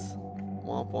beating this.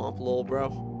 Womp womp, lol, bro.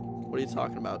 What are you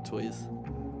talking about, Tweez?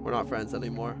 We're not friends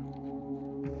anymore.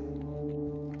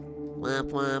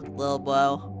 Womp womp, little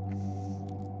blow.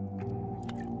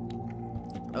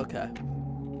 Okay.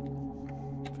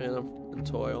 Phantom and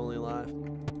Toy only live.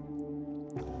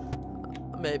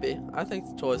 Maybe. I think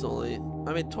the Toys only.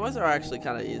 I mean, Toys are actually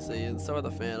kind of easy, and so are the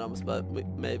Phantoms, but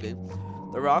maybe.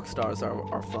 The Rockstars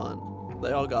are fun.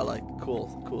 They all got like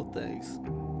cool things.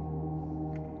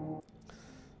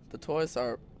 The Toys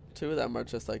are, 2 of them are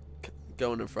just like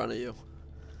going in front of you.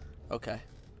 Okay.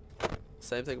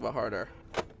 Same thing about harder.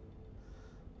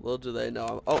 Little do they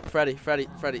know. Oh, Freddy. What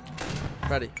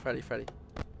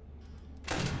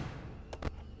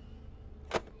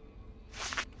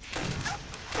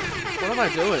am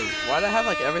I doing? Why do I have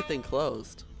like everything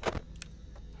closed?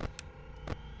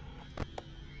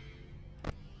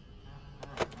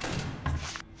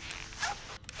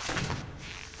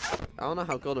 I don't know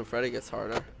how Golden Freddy gets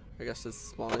harder. I guess it's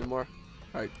spawning more.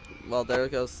 Alright, well there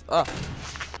it goes. Ah!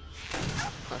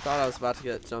 I thought I was about to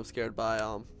get jump scared by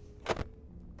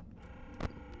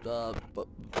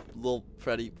little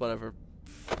Freddy, whatever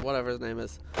his name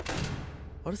is.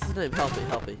 What is his name?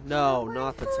 Help me. No,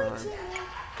 not the time.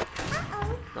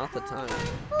 Not the time.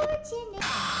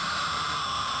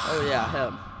 Oh yeah,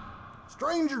 him.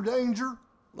 Stranger danger.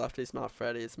 Lefty's not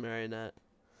Freddy, it's Marionette.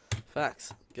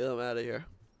 Facts. Get him out of here.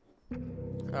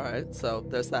 Alright, so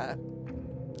there's that.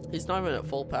 He's not even at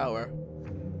full power.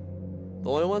 The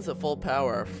only ones at full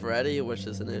power are Freddy, which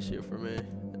is an issue for me.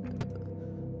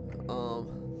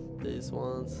 These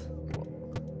ones.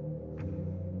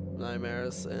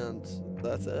 Nightmares, and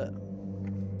that's it.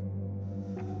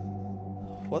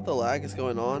 What the lag is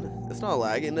going on? It's not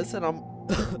lagging, is it? I'm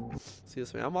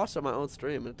excuse me, I'm watching my own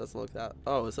stream and it doesn't look that.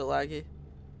 Oh, is it laggy?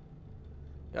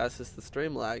 Guys, is the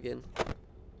stream lagging?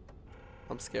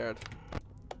 I'm scared.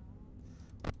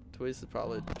 Tweez is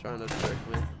probably trying to trick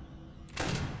me.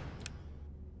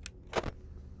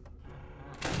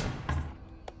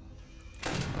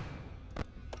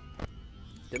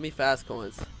 Give me fast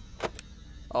coins.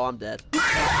 Oh, I'm dead.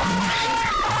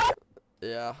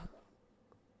 Yeah.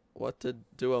 What did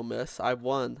Duo miss? I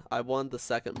won the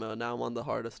second mode. Now I'm on the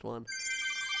hardest one.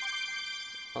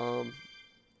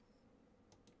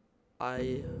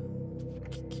 I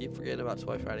keep forgetting about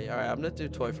Toy Freddy. Alright, I'm gonna do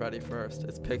Toy Freddy first.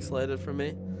 It's pixelated for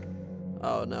me.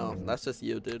 Oh no, that's just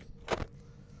you, dude.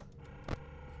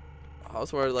 I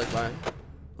was worried like it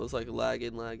was like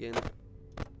lagging.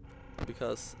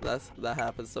 Because that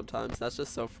happens sometimes. That's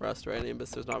just so frustrating, but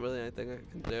there's not really anything I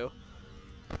can do.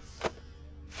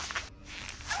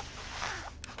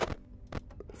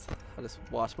 I just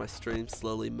watch my stream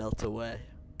slowly melt away.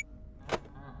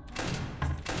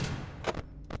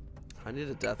 I need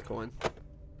a death coin.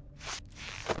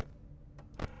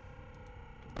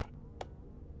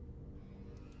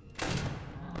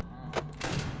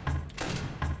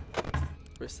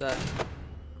 Reset.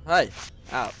 Hey!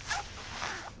 Out.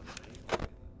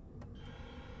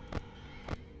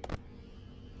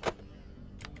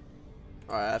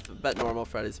 Alright, I bet normal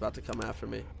Freddy's about to come after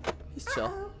me. He's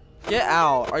chill. Get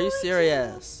out! Are you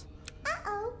serious?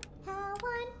 Uh-oh, how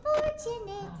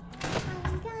unfortunate.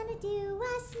 I'm gonna do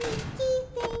a sneaky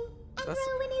thing and throw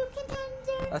a new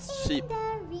contender that's in cheap. the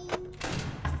ring.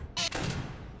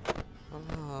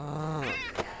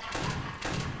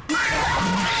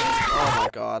 Oh my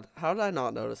god. How did I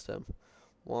not notice him?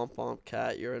 Womp womp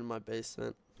cat, you're in my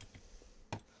basement.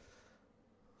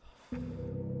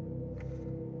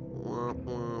 Womp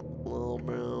womp, little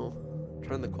bro.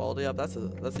 Turn the quality up. That's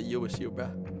a you issue, bro.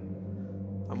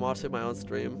 I'm watching my own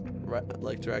stream right,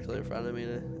 like directly in front of me,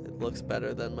 and it looks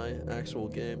better than my actual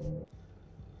game.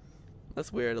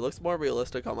 That's weird. It looks more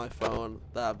realistic on my phone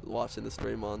that I'm watching the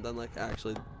stream on than like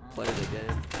actually playing the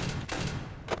game.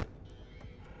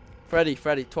 Freddy,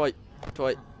 toy.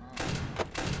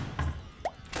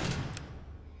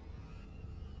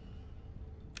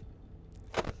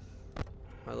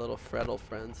 My little Freddle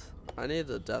friends. I need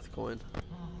a death coin.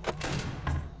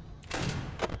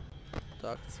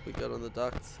 Ducts. We good on the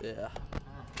ducts? Yeah.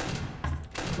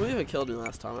 Who even killed me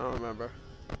last time? I don't remember.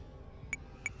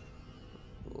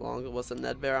 Long it was a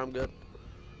Ned Bear, I'm good.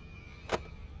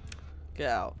 Get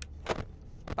out.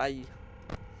 Bye.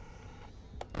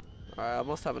 Alright, I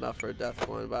almost have enough for a death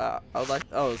coin, but I would like.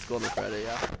 Oh, it's Golden Freddy,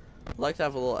 yeah. I'd like to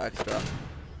have a little extra.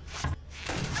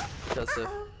 Because if.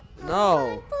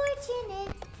 No!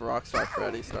 If Rockstar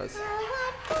Freddy starts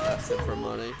asking for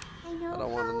money, I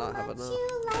don't want to not have enough.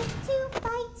 You like to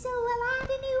fight, so I'll add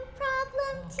a new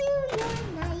problem to your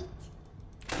night.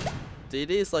 DD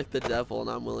is like the devil, and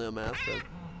I'm William Afton.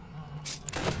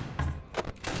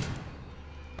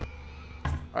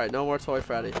 Alright, no more Toy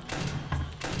Freddy.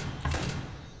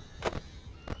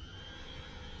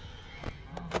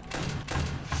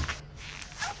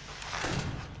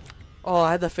 Oh,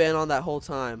 I had the fan on that whole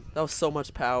time. That was so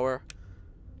much power.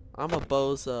 I'm a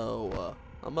bozo.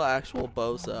 I'm an actual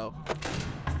bozo.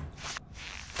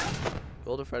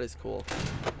 Golden Freddy's cool.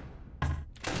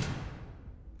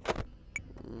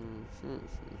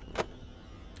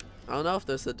 I don't know if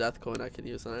there's a death coin I can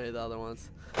use on any of the other ones.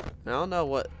 And I don't know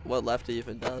what Lefty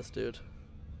even does, dude.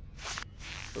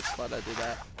 Oops, why'd I do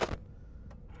that?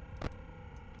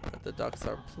 But the ducks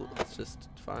are just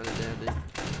fine and dandy.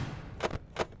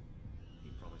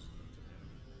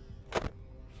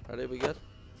 Ready, we good?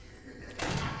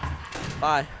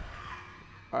 Bye.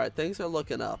 Alright, things are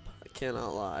looking up. I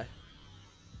cannot lie.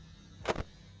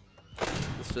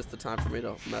 It's just the time for me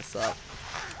to mess up.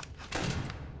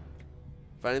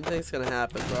 If anything's gonna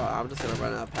happen, bro, I'm just gonna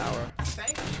run out of power.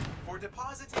 Thank you for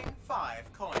depositing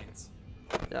 5 coins.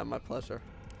 Yeah, my pleasure.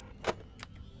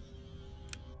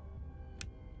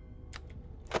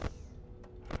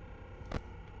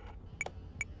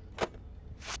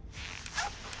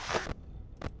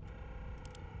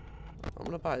 I'm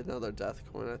gonna buy another death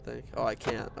coin, I think. Oh, I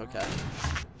can't. Okay.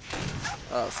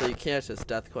 Oh, so you can't just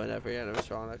death coin every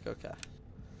animatronic. Okay.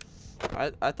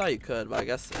 I thought you could, but I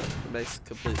guess it makes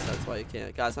complete sense why you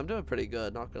can't. Guys, I'm doing pretty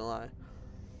good, not gonna lie.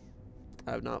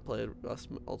 I have not played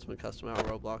Ultimate Custom Hour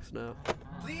Roblox now.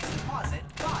 Please deposit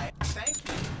 5. Thank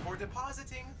you for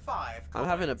depositing 5 coins. I'm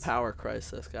having a power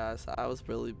crisis, guys. I was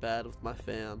really bad with my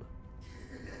fan.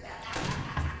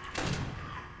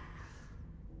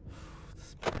 This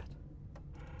is bad.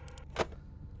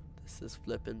 This is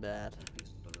flipping bad.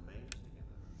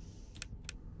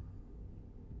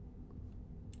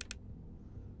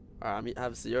 Alright, I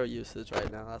have 0 usage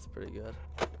right now. That's pretty good.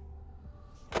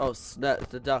 Oh, snap.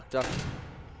 The duck.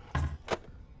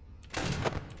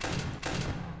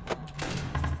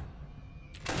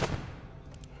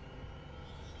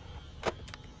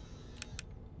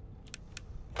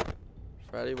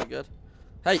 Freddy, we good?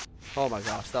 Hey! Oh my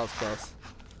gosh, that was close.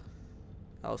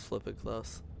 That was flipping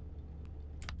close.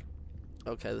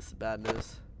 Okay, this is bad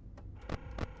news.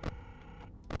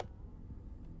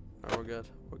 Alright, we're good.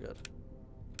 We're good.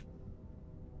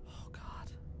 Oh god.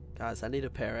 Guys, I need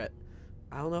a parrot.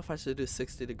 I don't know if I should do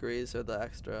 60 degrees or the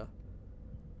extra.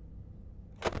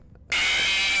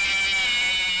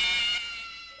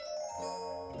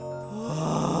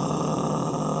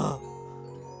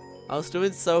 I was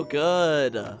doing so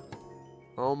good.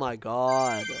 Oh my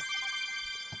god.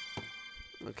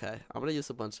 Okay, I'm gonna use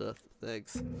a bunch of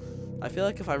things. I feel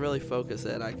like if I really focus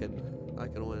it, I can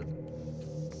win.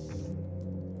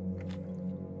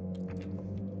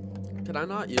 Could I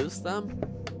not use them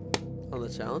on the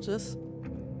challenges?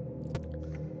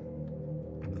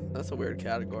 That's a weird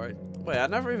category. Wait, I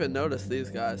never even noticed these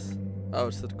guys. Oh,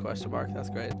 it's the question mark. That's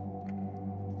great.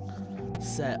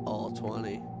 Set all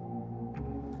 20.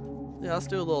 Yeah, let's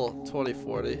do a little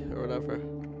 2040 or whatever.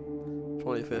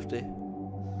 2050.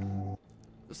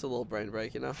 Just a little brain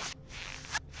break, you know?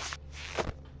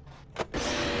 In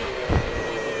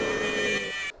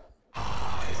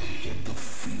the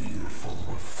fearful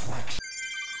reflection.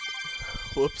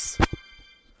 Whoops.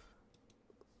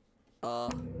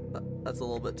 That's a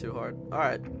little bit too hard.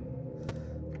 Alright.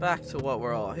 Back to what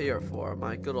we're all here for,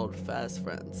 my good old fast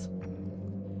friends.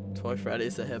 Toy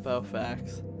Freddy's a hippo,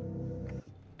 facts.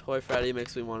 Toy Freddy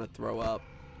makes me want to throw up.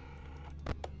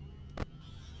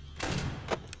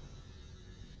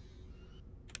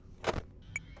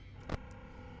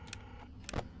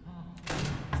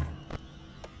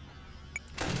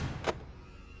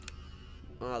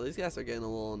 Wow, these guys are getting a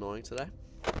little annoying today.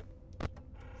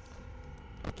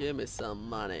 Give me some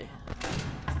money.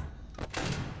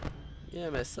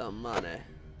 Give me some money.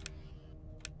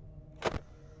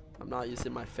 I'm not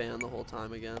using my fan the whole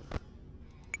time again.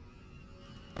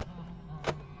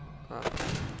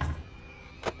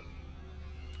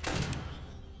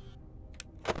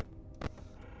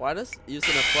 Why does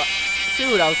using a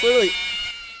dude, I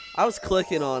was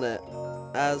clicking on it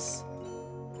as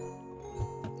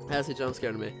he jump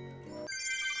scared me.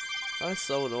 That is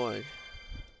so annoying.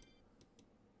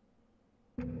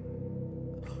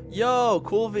 Yo,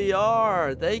 cool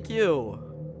VR. Thank you.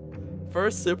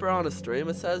 First super on a stream,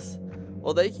 it says.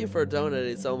 Well, thank you for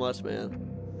donating so much,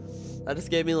 man. That just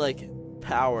gave me like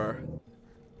power.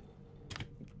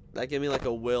 That gave me like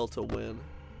a will to win.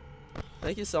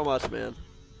 Thank you so much, man.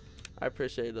 I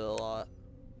appreciate it a lot.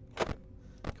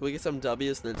 Can we get some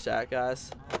W's in the chat,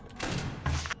 guys?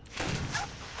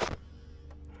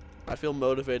 I feel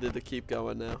motivated to keep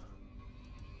going now.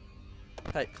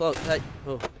 Hey, close. Hey.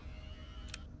 Oh.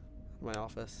 My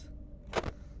office.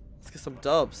 Let's get some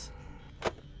dubs.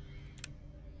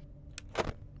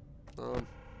 Oh,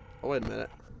 wait a minute.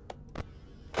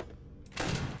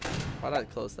 Why'd I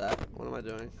close that? What am I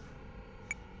doing?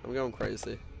 I'm going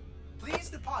crazy. Please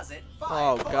deposit 5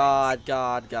 Oh, coins.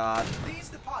 God. Please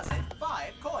deposit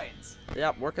 5 coins.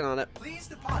 Yep, working on it. Please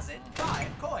deposit 5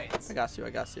 coins. I got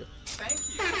you. Thank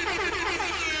you. 5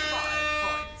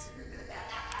 coins.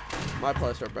 My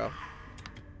pleasure, bro.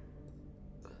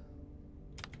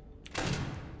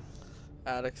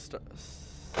 Addict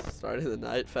starting the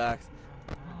night. Facts.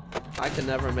 I can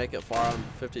never make it far on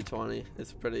 50-20.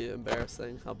 It's pretty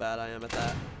embarrassing how bad I am at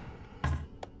that.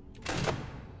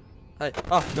 Hey.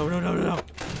 Oh, no.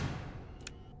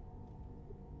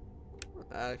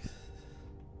 Addict.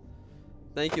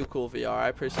 Thank you, Cool VR. I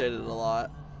appreciate it a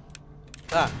lot.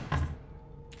 Ah.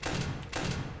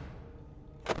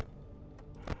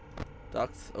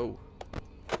 Ducks. Oh.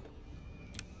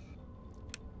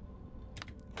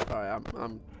 Sorry,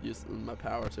 I'm using my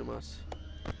power too much.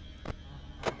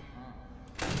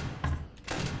 I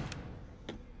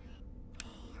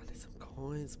need some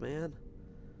coins, man.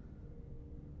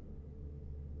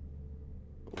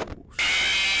 Ooh.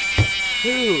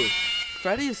 Dude,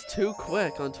 Freddy is too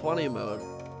quick on 20 mode.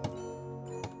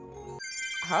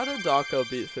 How did Dawko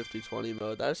beat 50-20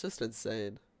 mode? That's just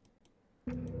insane.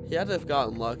 He had to have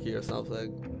gotten lucky or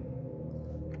something.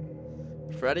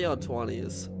 Freddy on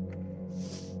 20s.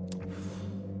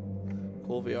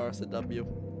 Cool VR said W.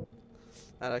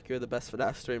 Addict, you're the best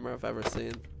FNAF streamer I've ever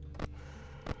seen.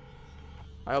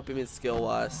 I hope you mean skill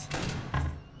wise.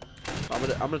 I'm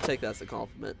gonna take that as a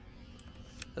compliment.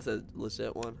 That's a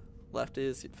legit one.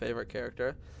 Lefty's favorite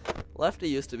character. Lefty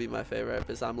used to be my favorite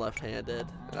because I'm left-handed.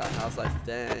 And I was like,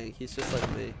 dang, he's just like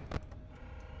me.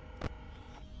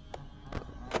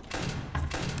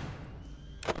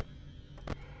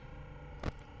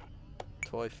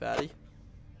 Toy fatty.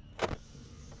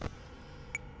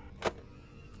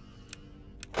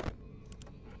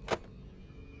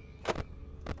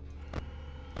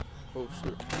 Oh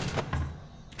shoot.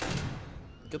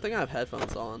 Good thing I have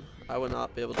headphones on. I would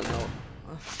not be able to know.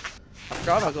 I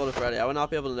forgot about Golden Freddy. I would not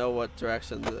be able to know what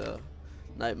direction the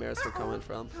nightmares were coming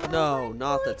from. No,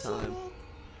 not the time.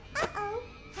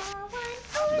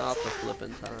 Not the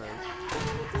flippin' time.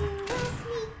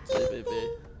 Baby.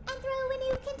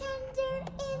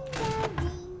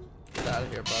 Get out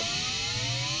of here, bud.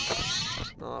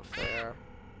 Not fair.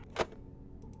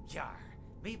 Yar,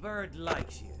 me bird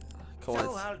likes you. Coins.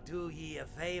 So I'll do ye a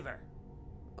favor.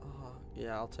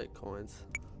 Yeah, I'll take coins.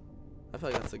 I feel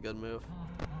like that's a good move.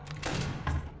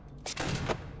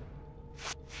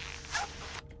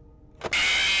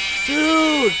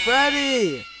 Dude,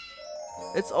 Freddy!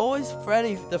 It's always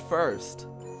Freddy the first.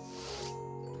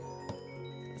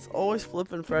 It's always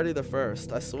flipping Freddy the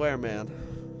first. I swear, man.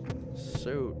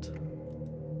 Shoot.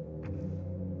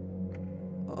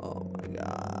 Oh my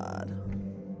god.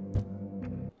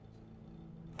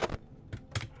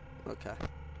 Okay.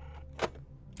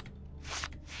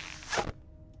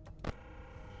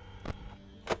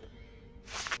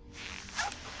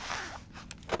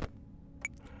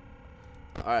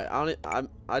 Alright,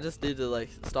 I just need to like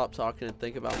stop talking and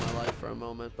think about my life for a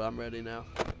moment, but I'm ready now.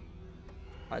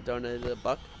 I donated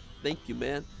 $1. Thank you,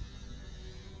 man.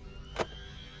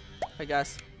 Hey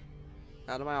guys.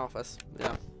 Out of my office.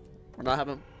 Yeah. We're not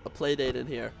having a play date in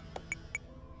here.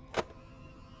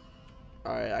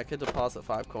 Alright, I could deposit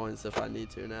 5 coins if I need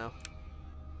to now.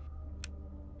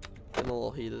 Getting a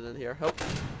little heated in here. Oh.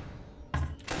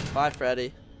 Bye,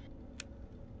 Freddy.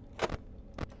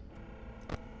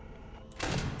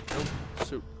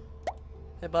 Shoot.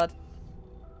 Hey, bud.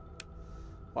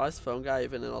 Why is Phone Guy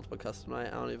even in Ultimate Custom Night?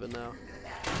 I don't even know.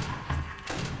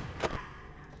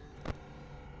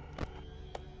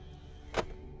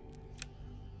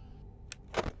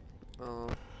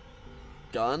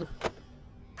 Gun?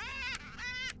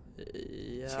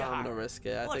 Yeah, I'm gonna risk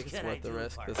it. I think it's worth the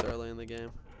risk this early in the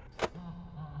game.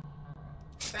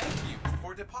 Thank you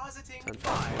for depositing 10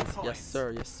 5 coins. coins. Yes,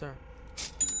 sir. Yes, sir.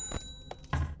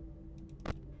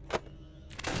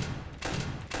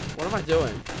 What am I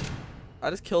doing? I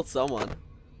just killed someone.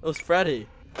 It was Freddy.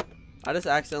 I just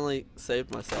accidentally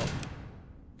saved myself.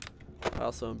 I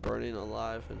also am burning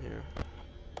alive in here.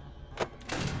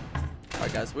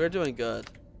 Alright guys, we're doing good.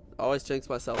 I always jinx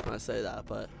myself when I say that,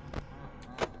 but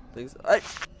things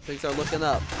are looking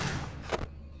up.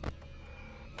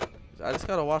 I just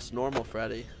gotta watch normal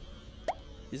Freddy.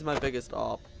 He's my biggest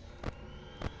op.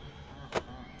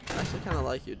 I actually kinda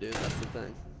like you, dude, that's the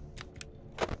thing.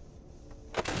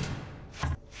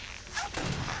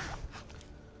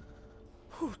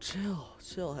 Whew,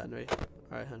 chill, Henry.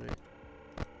 Alright, Henry.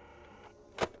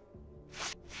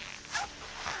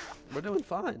 We're doing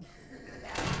fine.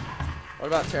 What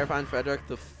about Terrifying Frederick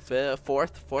the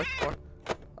fourth?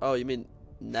 Oh, you mean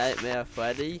Nightmare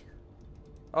Freddy.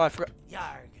 Oh, I forgot.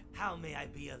 Yarg, how may I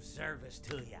be of service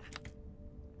to ya?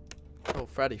 Oh,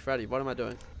 Freddy, what am I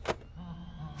doing?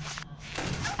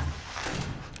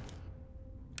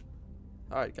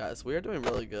 Alright, guys, we are doing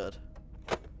really good.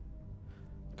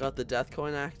 Got the death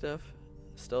coin active.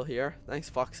 Still here. Thanks,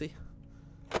 Foxy.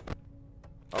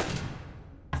 Oh.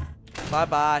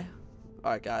 Bye-bye.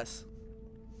 Alright, guys.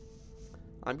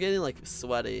 I'm getting, like,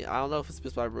 sweaty. I don't know if it's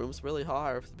because my room's really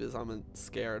hot or if it's because I'm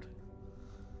scared.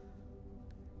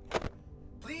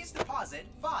 Please deposit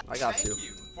 5. I got Thank you.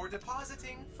 you for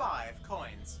depositing 5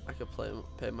 coins. I could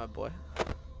pay my boy.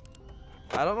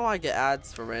 I don't know why I get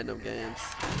ads for random games.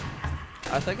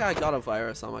 I think I got a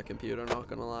virus on my computer, not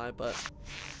gonna lie, but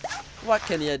what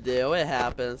can you do? It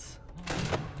happens.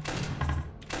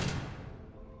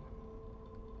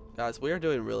 Guys, we are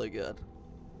doing really good.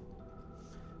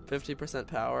 50%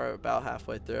 power, about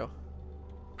halfway through.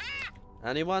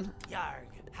 Anyone? Yarg,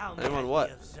 how may Anyone I what?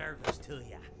 be of service to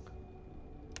ya?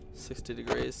 60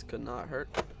 degrees could not hurt.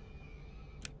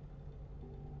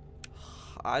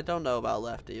 I don't know about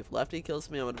Lefty. If Lefty kills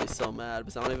me, I'm gonna be so mad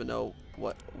because I don't even know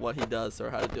what he does or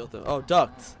how to deal with him. Oh,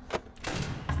 ducks!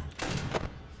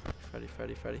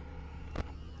 Freddy.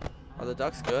 Are the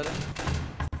ducks good?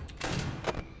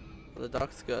 Are the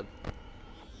ducks good?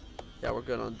 Yeah, we're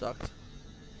good on duct.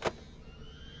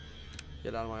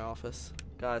 Get out of my office.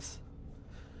 Guys.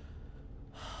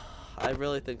 I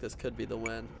really think this could be the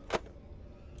win.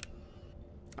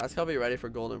 I just gotta be ready for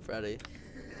Golden Freddy.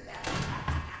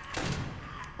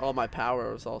 Oh, my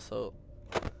power was also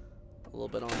a little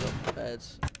bit on the edge.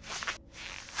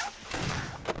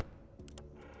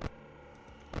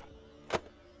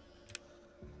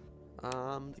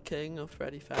 I'm the king of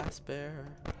Freddy Fazbear.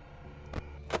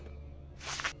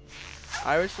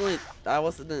 I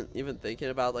wasn't even thinking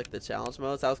about like the challenge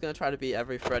modes. I was gonna try to beat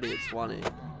every Freddy at 20.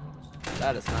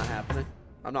 That is not happening.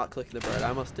 I'm not clicking the bird. I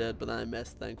almost did, but then I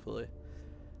missed, thankfully.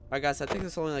 Alright, guys, I think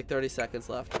there's only like 30 seconds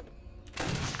left.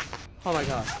 Oh my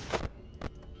god.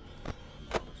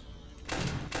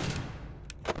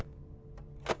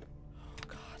 Oh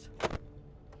god.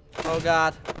 Oh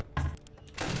god.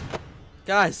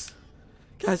 Guys,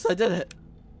 I did it.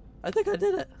 I think I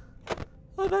did it.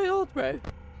 Oh my god, bro.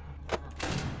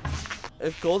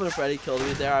 If Golden Freddy killed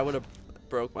me there, I would have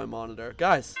broke my monitor.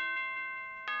 Guys.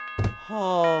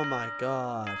 Oh my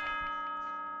god.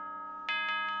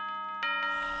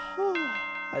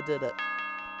 I did it.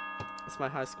 It's my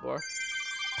high score.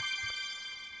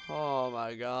 Oh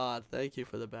my god. Thank you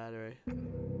for the battery.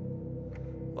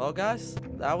 Well, guys,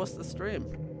 that was the stream.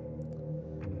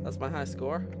 That's my high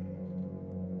score.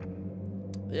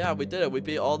 Yeah, we did it. We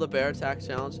beat all the bear attack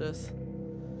challenges.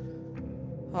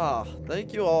 Ah,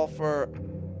 thank you all for...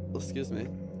 Excuse me.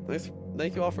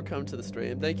 Thank you all for coming to the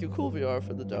stream. Thank you, Cool VR,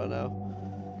 for the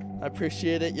dono. I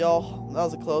appreciate it, y'all. That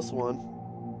was a close one.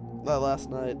 That last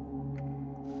night.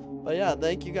 But yeah,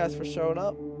 thank you guys for showing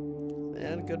up.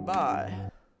 And goodbye.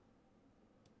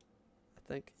 I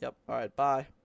think, yep. Alright, bye.